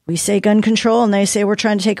 We say gun control and they say we're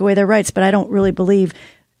trying to take away their rights. But I don't really believe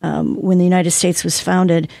when the United States was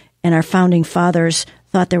founded and our founding fathers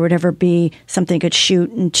thought there would ever be something could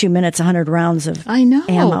shoot in 2 minutes 100 rounds of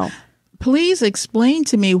ammo. Please explain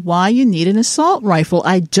to me why you need an assault rifle.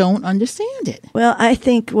 I don't understand it. Well, I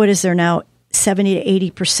think, what is there now, 70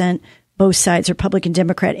 to 80%, both sides, Republican,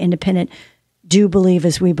 Democrat, Independent, do believe,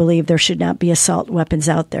 as we believe, there should not be assault weapons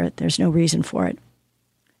out there. There's no reason for it.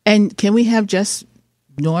 And can we have just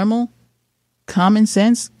normal, common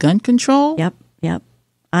sense gun control? Yep.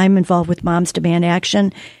 I'm involved with Moms Demand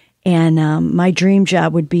Action. And my dream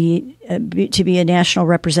job would be to be a national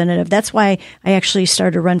representative. That's why I actually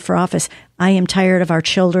started to run for office. I am tired of our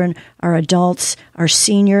children, our adults, our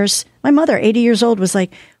seniors. My mother, 80 years old, was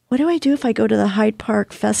like, what do I do if I go to the Hyde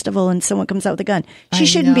Park Festival and someone comes out with a gun? She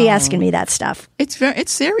shouldn't be asking me that stuff. It's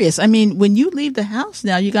serious. I mean, when you leave the house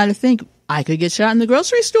now, you got to think, I could get shot in the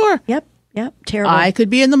grocery store. Yep, terrible. I could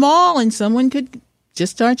be in the mall and someone could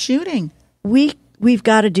just start shooting. We've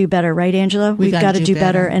got to do better, right, Angela? We've got to do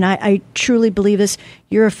better. And I truly believe this.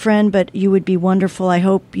 You're a friend, but you would be wonderful. I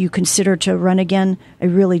hope you consider to run again. I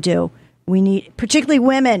really do. We need, particularly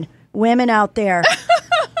women out there.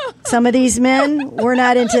 Some of these men, we're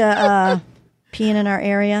not into peeing in our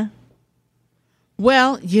area.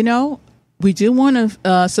 Well, we do want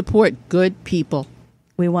to support good people.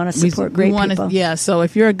 We want to support great people. Yeah, so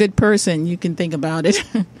if you're a good person, you can think about it.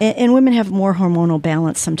 and women have more hormonal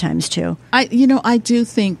balance sometimes, too. I do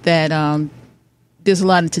think that there's a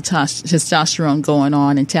lot of testosterone going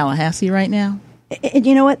on in Tallahassee right now. And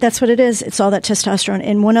you know what? That's what it is. It's all that testosterone.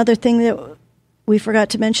 And one other thing that we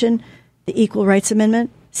forgot to mention, the Equal Rights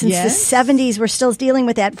Amendment. Since the 70s, we're still dealing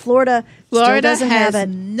with that. Florida still doesn't have it.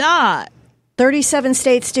 Not. 37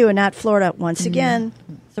 states do, and not Florida. Once again,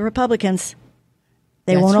 the Republicans.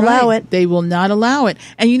 They won't allow it. They will not allow it.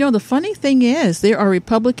 And the funny thing is, there are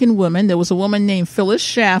Republican women. There was a woman named Phyllis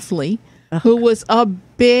Schlafly who was a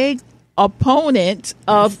big opponent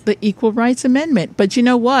of the Equal Rights Amendment. But you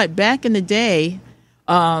know what? Back in the day,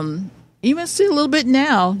 even still a little bit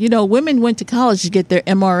now, women went to college to get their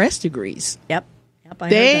MRS degrees. Yep.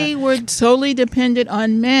 They were totally dependent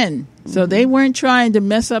on men. So they weren't trying to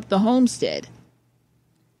mess up the homestead.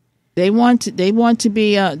 They want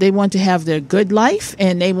to have their good life,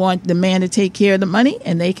 and they want the man to take care of the money,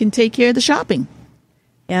 and they can take care of the shopping.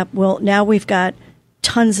 Yep. Well, now we've got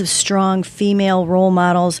tons of strong female role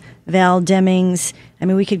models. Val Demings. I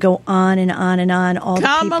mean, we could go on and on and on. All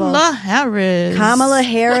Kamala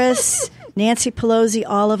Harris, Nancy Pelosi,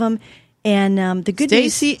 all of them. And the good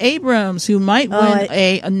news, Stacey Abrams, who might win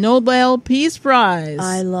a Nobel Peace Prize.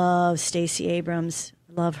 I love Stacey Abrams.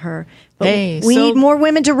 Love her. But we need more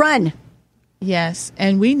women to run. Yes,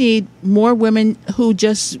 and we need more women who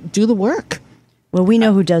just do the work. Well, we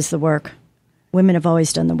know who does the work. Women have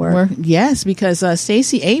always done the work. Yes, because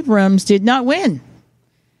Stacey Abrams did not win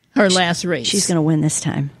her last race. She's going to win this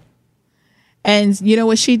time. And you know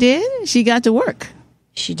what she did? She got to work.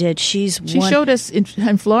 She did. She showed us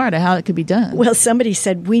in Florida how it could be done. Well, somebody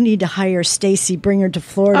said we need to hire Stacey, bring her to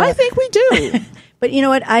Florida. I think we do. But you know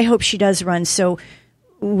what? I hope she does run. So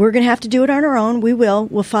we're going to have to do it on our own. We will.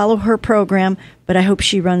 We'll follow her program. But I hope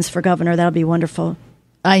she runs for governor. That'll be wonderful.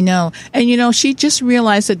 I know. And, she just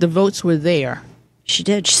realized that the votes were there. She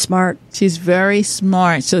did. She's smart. She's very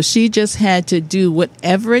smart. So she just had to do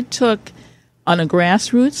whatever it took on a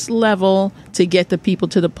grassroots level to get the people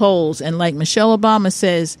to the polls. And like Michelle Obama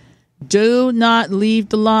says, do not leave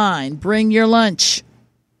the line. Bring your lunch.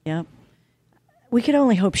 Yep. We could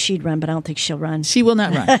only hope she'd run, but I don't think she'll run. She will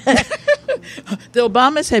not run. The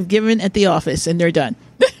Obamas have given at the office, and they're done.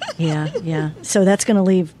 Yeah. So that's going to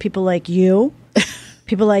leave people like you,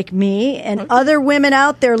 people like me, and other women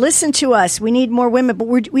out there. Listen to us. We need more women, but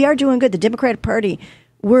we are doing good. The Democratic Party,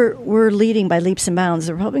 we're leading by leaps and bounds.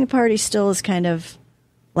 The Republican Party still is kind of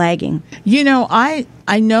lagging. I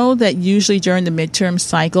know that usually during the midterm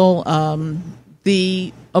cycle,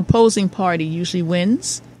 the opposing party usually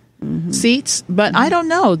wins seats, but I don't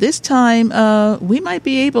know. This time, we might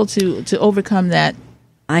be able to overcome that.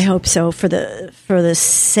 I hope so, for the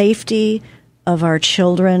safety of our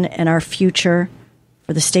children and our future,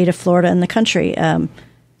 for the state of Florida and the country.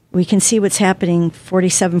 We can see what's happening.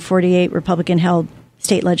 47, 48 Republican-held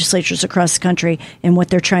state legislatures across the country and what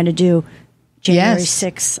they're trying to do. January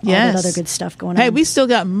 6th, all that other good stuff going on. Hey, we still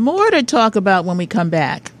got more to talk about when we come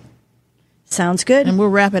back. Sounds good. And we'll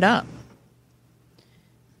wrap it up.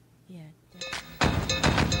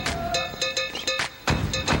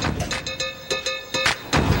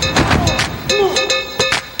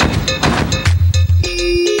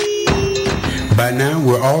 By now,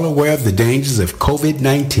 we're all aware of the dangers of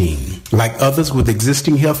COVID-19. Like others with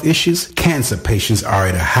existing health issues, cancer patients are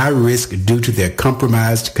at a high risk due to their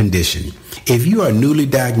compromised condition. If you are newly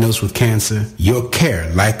diagnosed with cancer, your care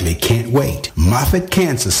likely can't wait. Moffitt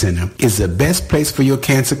Cancer Center is the best place for your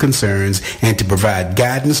cancer concerns and to provide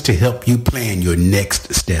guidance to help you plan your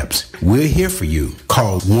next steps. We're here for you.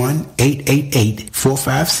 Call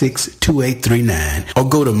 1-888-456-2839 or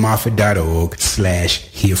go to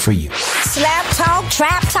moffitt.org/here for you. Slap talk,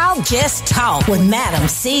 Trap Talk, Just Talk with Madam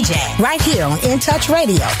CJ. Right here on In Touch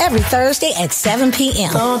Radio every Thursday at 7 p.m.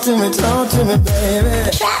 Talk to me, baby.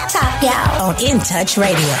 Trap Talk, y'all, on In Touch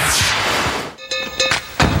Radio.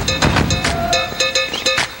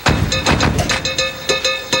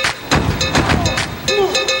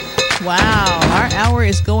 Wow, our hour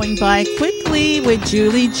is going by quickly with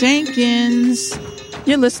Julie Jenkins.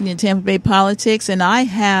 You're listening to Tampa Bay Politics, and I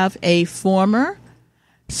have a former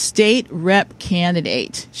state rep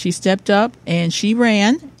candidate. She stepped up and she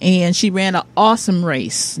ran an awesome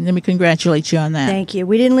race. Let me congratulate you on that. Thank you.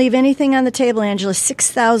 We didn't leave anything on the table, Angela.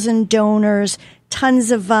 6,000 donors,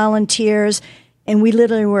 tons of volunteers, and we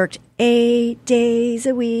literally worked 8 days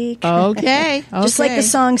a week. Okay. Just like the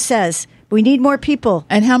song says. We need more people.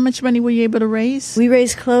 And how much money were you able to raise? We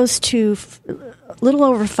raised close to a little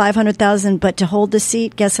over $500,000, but to hold the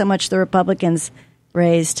seat, guess how much the Republicans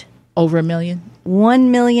raised? Over $1 million?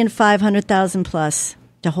 $1,500,000 plus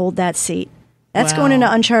to hold that seat. That's going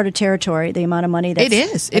into uncharted territory, the amount of money that's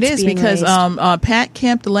It is because Pat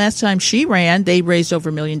Kemp, the last time she ran, they raised over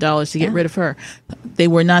 $1 million to get rid of her. They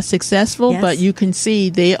were not successful, but you can see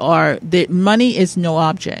money is no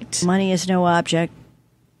object. Money is no object.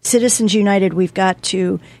 Citizens United, we've got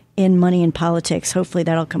to end money in politics. Hopefully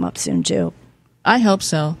that'll come up soon, too. I hope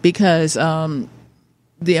so, because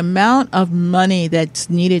the amount of money that's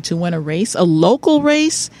needed to win a race, a local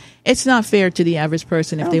race, it's not fair to the average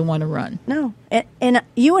person if they want to run. No. And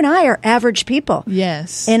you and I are average people.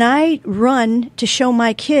 Yes. And I run to show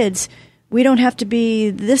my kids we don't have to be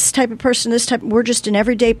this type of person, we're just an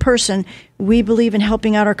everyday person. We believe in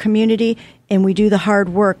helping out our community, and we do the hard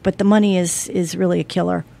work, but the money is really a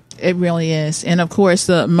killer. It really is. And, of course,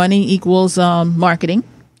 the money equals marketing.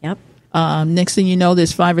 Yep. Next thing you know,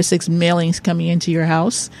 there's 5 or 6 mailings coming into your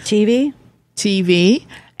house. TV.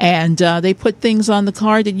 And they put things on the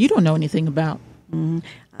card that you don't know anything about. Mm-hmm.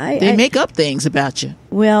 They make up things about you.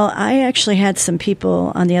 Well, I actually had some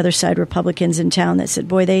people on the other side, Republicans in town, that said,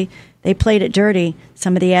 boy, they played it dirty,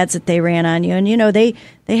 some of the ads that they ran on you. And,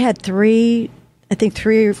 they had 3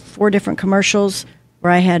 or 4 different commercials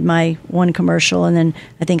where I had my one commercial, and then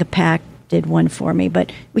I think a PAC did one for me.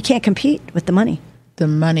 But we can't compete with the money. The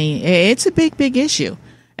money. It's a big, big issue.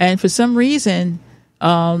 And for some reason,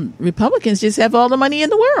 Republicans just have all the money in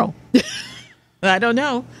the world. I don't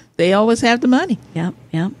know. They always have the money. Yep.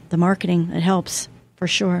 The marketing, it helps, for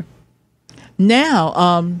sure.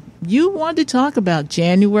 Now, you want to talk about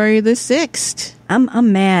January the 6th.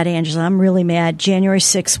 I'm mad, Angela. I'm really mad. January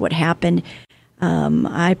 6th, what happened?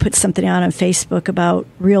 I put something on Facebook about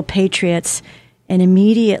real patriots, and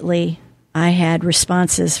immediately I had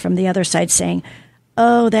responses from the other side saying,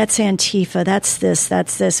 oh, that's Antifa, that's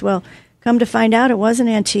this. Well, come to find out, it wasn't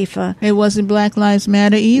Antifa. It wasn't Black Lives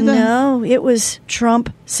Matter either? No, it was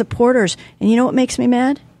Trump supporters. And you know what makes me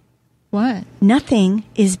mad? What? Nothing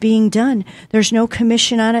is being done. There's no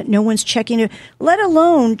commission on it. No one's checking it, let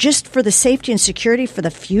alone just for the safety and security for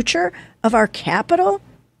the future of our capital.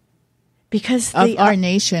 Because of our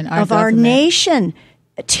nation, our nation,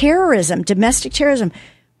 terrorism, domestic terrorism.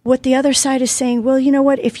 What the other side is saying, well, you know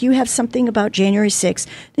what? If you have something about January 6th,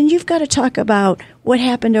 then you've got to talk about what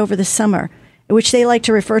happened over the summer, which they like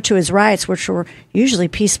to refer to as riots, which were usually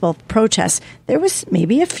peaceful protests. There was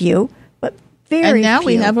maybe a few, but very few. And now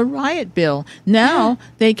we have a riot bill. Now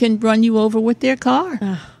they can run you over with their car.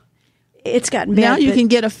 It's gotten bad. Now you can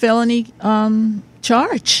get a felony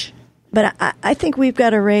charge. But I think we've got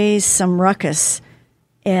to raise some ruckus.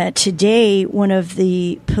 Today, one of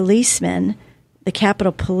the policemen, the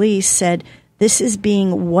Capitol Police, said this is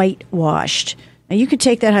being whitewashed. Now, you can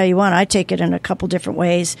take that how you want. I take it in a couple different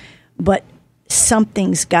ways. But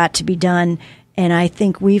something's got to be done, and I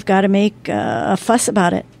think we've got to make a fuss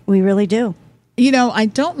about it. We really do. I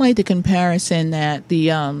don't like the comparison that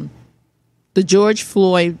the George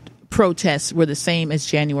Floyd protests were the same as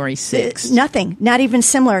January 6th. Nothing, not even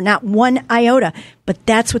similar, not one iota. But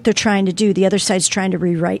that's what they're trying to do. The other side's trying to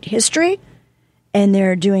rewrite history, and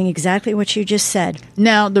they're doing exactly what you just said.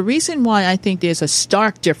 Now, the reason why I think there's a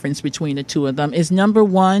stark difference between the two of them is, number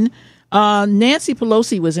one, Nancy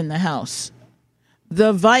Pelosi was in the House.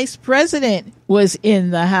 The vice president was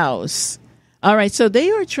in the House. All right, so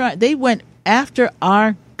they went after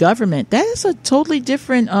our government. That is a totally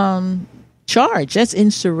different charge. That's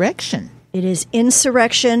insurrection. It is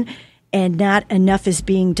insurrection, and not enough is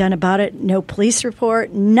being done about it. No police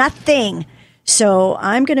report, nothing. So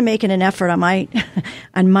I'm going to make an effort on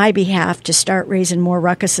my behalf to start raising more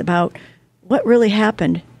ruckus about what really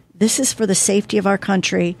happened. This is for the safety of our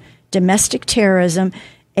country, domestic terrorism,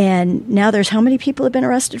 and now there's how many people have been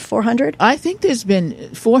arrested? 400? I think there's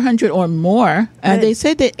been 400 or more. They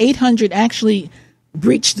said that 800 actually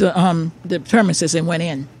breached the premises and went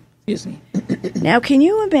in. Excuse me. Now, can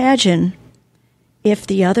you imagine if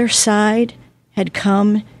the other side had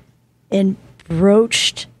come and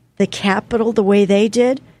broached the Capitol the way they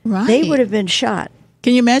did? Right. They would have been shot.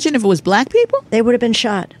 Can you imagine if it was black people? They would have been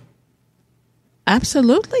shot.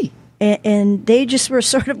 Absolutely. And they just were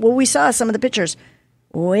sort of, well, we saw some of the pictures,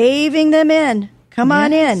 waving them in. Come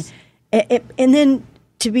on in. And then,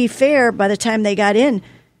 to be fair, by the time they got in,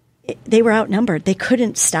 they were outnumbered. They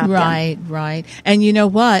couldn't stop them. Right. And you know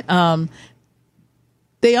what?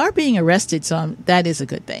 They are being arrested, so that is a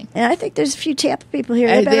good thing. And I think there's a few Tampa people here.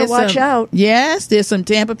 They better watch out. Yes, there's some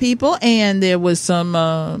Tampa people, and there was some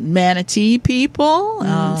Manatee people.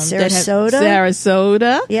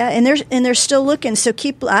 Sarasota. Yeah, and they're still looking. So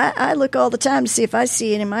I look all the time to see if I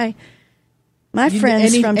see any of my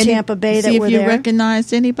friends from Tampa Bay that were there. See if you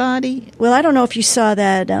recognized anybody? Well, I don't know if you saw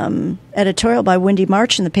that editorial by Wendy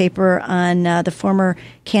March in the paper on the former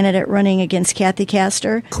candidate running against Kathy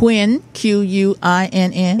Castor. Quinn,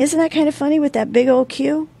 Quinn. Isn't that kind of funny with that big old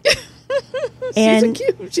Q?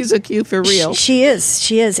 She's a Q for real. She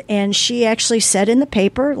is. And she actually said in the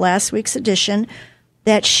paper, last week's edition,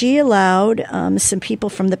 that she allowed some people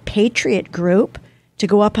from the Patriot Group to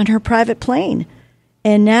go up on her private plane.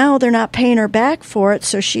 And now they're not paying her back for it,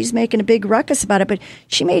 so she's making a big ruckus about it. But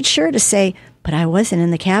she made sure to say, but I wasn't in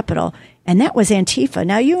the Capitol. And that was Antifa.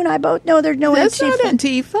 Now, you and I both know there's no Antifa. Antifa. That's not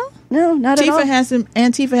Antifa. No, not at all.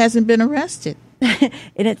 Antifa hasn't been arrested.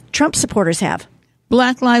 And Trump supporters have.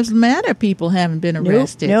 Black Lives Matter people haven't been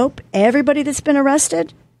arrested. Nope. Everybody that's been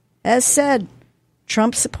arrested has said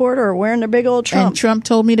Trump supporter or wearing their big old Trump. And Trump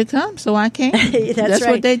told me to come, so I came. That's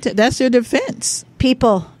right. That's their defense.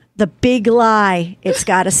 People. The big lie. It's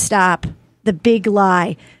got to stop. The big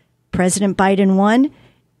lie. President Biden won,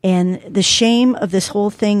 and the shame of this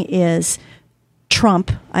whole thing is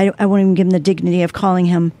Trump, I won't even give him the dignity of calling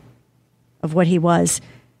him of what he was,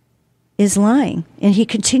 is lying. And he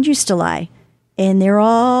continues to lie. And they're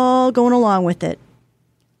all going along with it.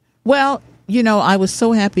 Well, I was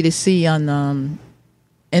so happy to see on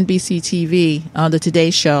NBC TV, on the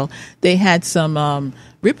Today Show, they had some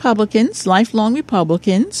Republicans, lifelong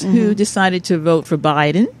Republicans, who decided to vote for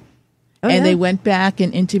Biden. They went back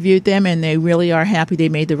and interviewed them, and they really are happy they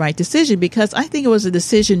made the right decision, because I think it was a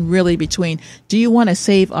decision really between, do you want to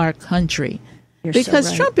save our country? Because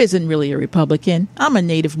so right. Trump isn't really a Republican. I'm a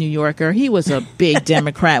native New Yorker. He was a big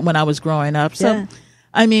Democrat when I was growing up. So,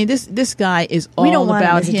 I mean, this guy is all about him. We don't want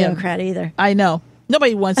him as a Democrat either. I know.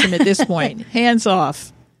 Nobody wants him at this point. Hands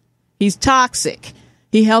off. He's toxic.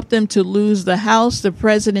 He helped them to lose the House, the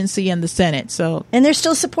presidency, and the Senate. And they're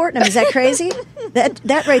still supporting him. Is that crazy?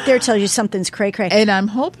 that right there tells you something's cray-cray. And I'm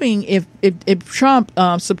hoping if Trump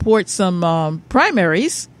supports some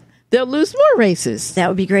primaries, they'll lose more races. That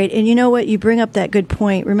would be great. And you know what? You bring up that good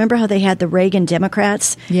point. Remember how they had the Reagan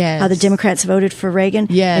Democrats? Yes. How the Democrats voted for Reagan?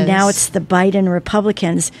 Yes. And now it's the Biden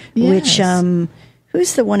Republicans, which,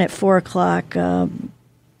 who's the one at 4 o'clock?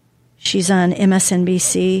 She's on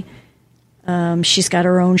MSNBC. She's got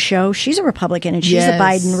her own show. She's a Republican, and she's a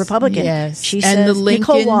Biden Republican. Yes, she says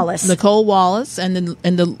Nicole Wallace, and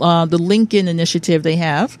the Lincoln Initiative they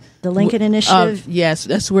have. The Lincoln Initiative. Yes,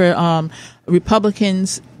 that's where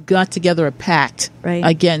Republicans got together a pact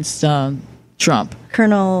against Trump.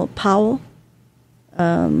 Colonel Powell,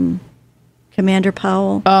 Commander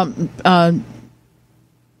Powell.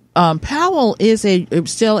 Powell is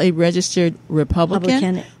still a registered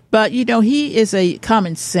Republican. But, he is a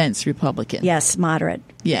common sense Republican. Yes, moderate.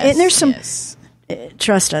 Yes. And there's some,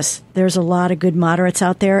 trust us, there's a lot of good moderates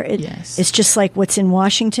out there. It's just like what's in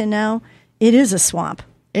Washington now. It is a swamp.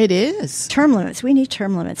 It is. Term limits. We need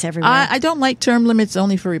term limits everywhere. I don't like term limits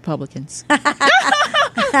only for Republicans. That's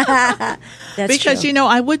because, true.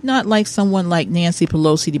 I would not like someone like Nancy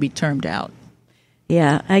Pelosi to be termed out.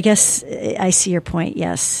 Yeah, I guess I see your point,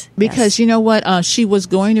 yes. Because you know what? She was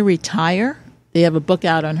going to retire. They have a book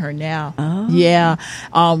out on her now. Oh. Yeah.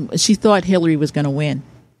 She thought Hillary was going to win.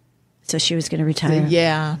 So she was going to retire.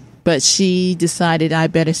 Yeah. But she decided I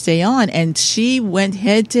better stay on. And she went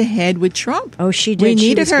head to head with Trump. Oh, she did. We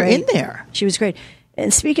needed her great. in there. She was great.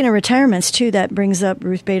 And speaking of retirements, too, that brings up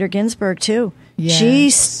Ruth Bader Ginsburg, too. Yes. She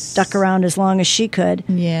stuck around as long as she could.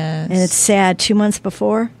 Yes. And it's sad, 2 months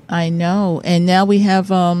before. I know. And now we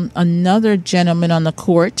have another gentleman on the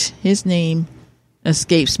court. His name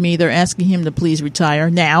escapes me. They're asking him to please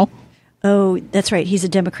retire now. Oh, that's right. He's a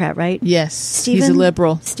Democrat, right? Yes. He's a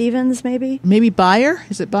liberal. Stevens, maybe? Maybe Beyer?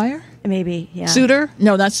 Is it Beyer? Maybe, yeah. Souter?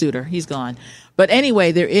 No, not Souter. He's gone. But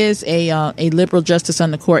anyway, there is a liberal justice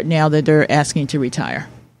on the court now that they're asking to retire.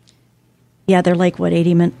 Yeah, they're like, what,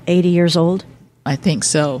 80 years old? I think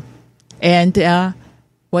so. And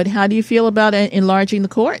how do you feel about enlarging the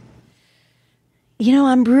court? You know,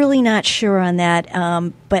 I'm really not sure on that.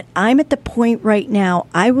 But I'm at the point right now,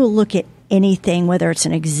 I will look at anything, whether it's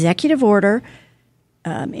an executive order,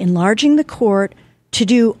 enlarging the court, to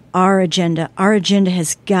do our agenda. Our agenda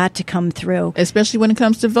has got to come through. Especially when it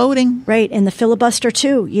comes to voting. Right, and the filibuster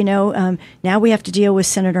too. You know, now we have to deal with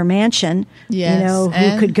Senator Manchin, yes, you know,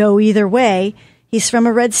 who could go either way. He's from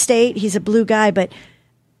a red state. He's a blue guy, but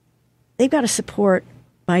they've got to support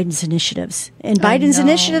Biden's initiatives. And Biden's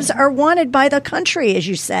initiatives are wanted by the country, as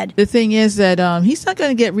you said. The thing is that he's not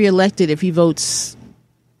going to get reelected if he votes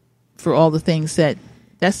for all the things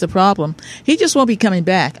that's the problem. He just won't be coming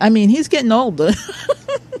back. I mean, he's getting older.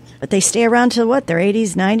 But they stay around till what, their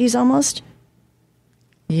 80s, 90s almost?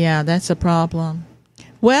 Yeah, that's a problem.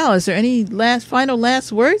 Well, is there any final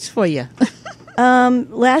last words for you?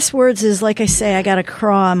 Last words is, like I say, I got a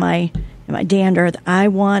craw in my dander. I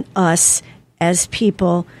want us as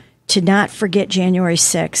people to not forget January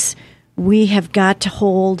 6th. We have got to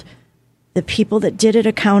hold the people that did it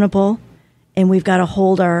accountable, and we've got to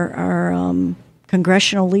hold our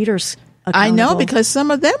congressional leaders accountable. I know, because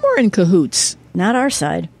some of them were in cahoots. Not our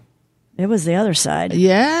side. It was the other side.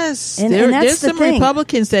 Yes. And there's that's some the thing.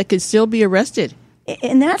 Republicans that could still be arrested.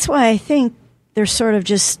 And that's why I think they're sort of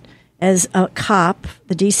just, as a cop,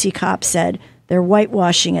 the D.C. cop said, they're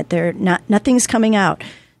whitewashing it. Nothing's coming out.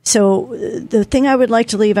 So the thing I would like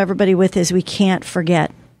to leave everybody with is we can't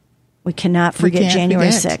forget. We cannot forget January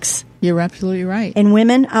 6th. You're absolutely right. And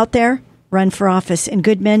women out there, run for office. And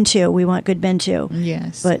good men, too. We want good men, too.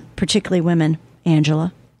 Yes. But particularly women.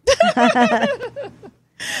 Angela.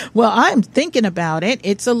 Well, I'm thinking about it.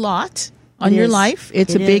 It's a lot on your life.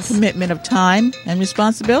 It's a big commitment of time and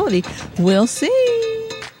responsibility. We'll see.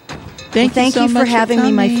 Thank you so much for having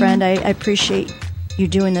me, my friend. I appreciate you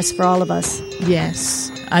doing this for all of us.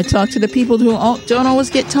 Yes. I talk to the people who don't always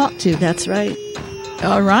get talked to. That's right.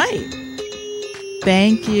 All right.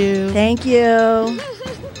 Thank you. Thank you.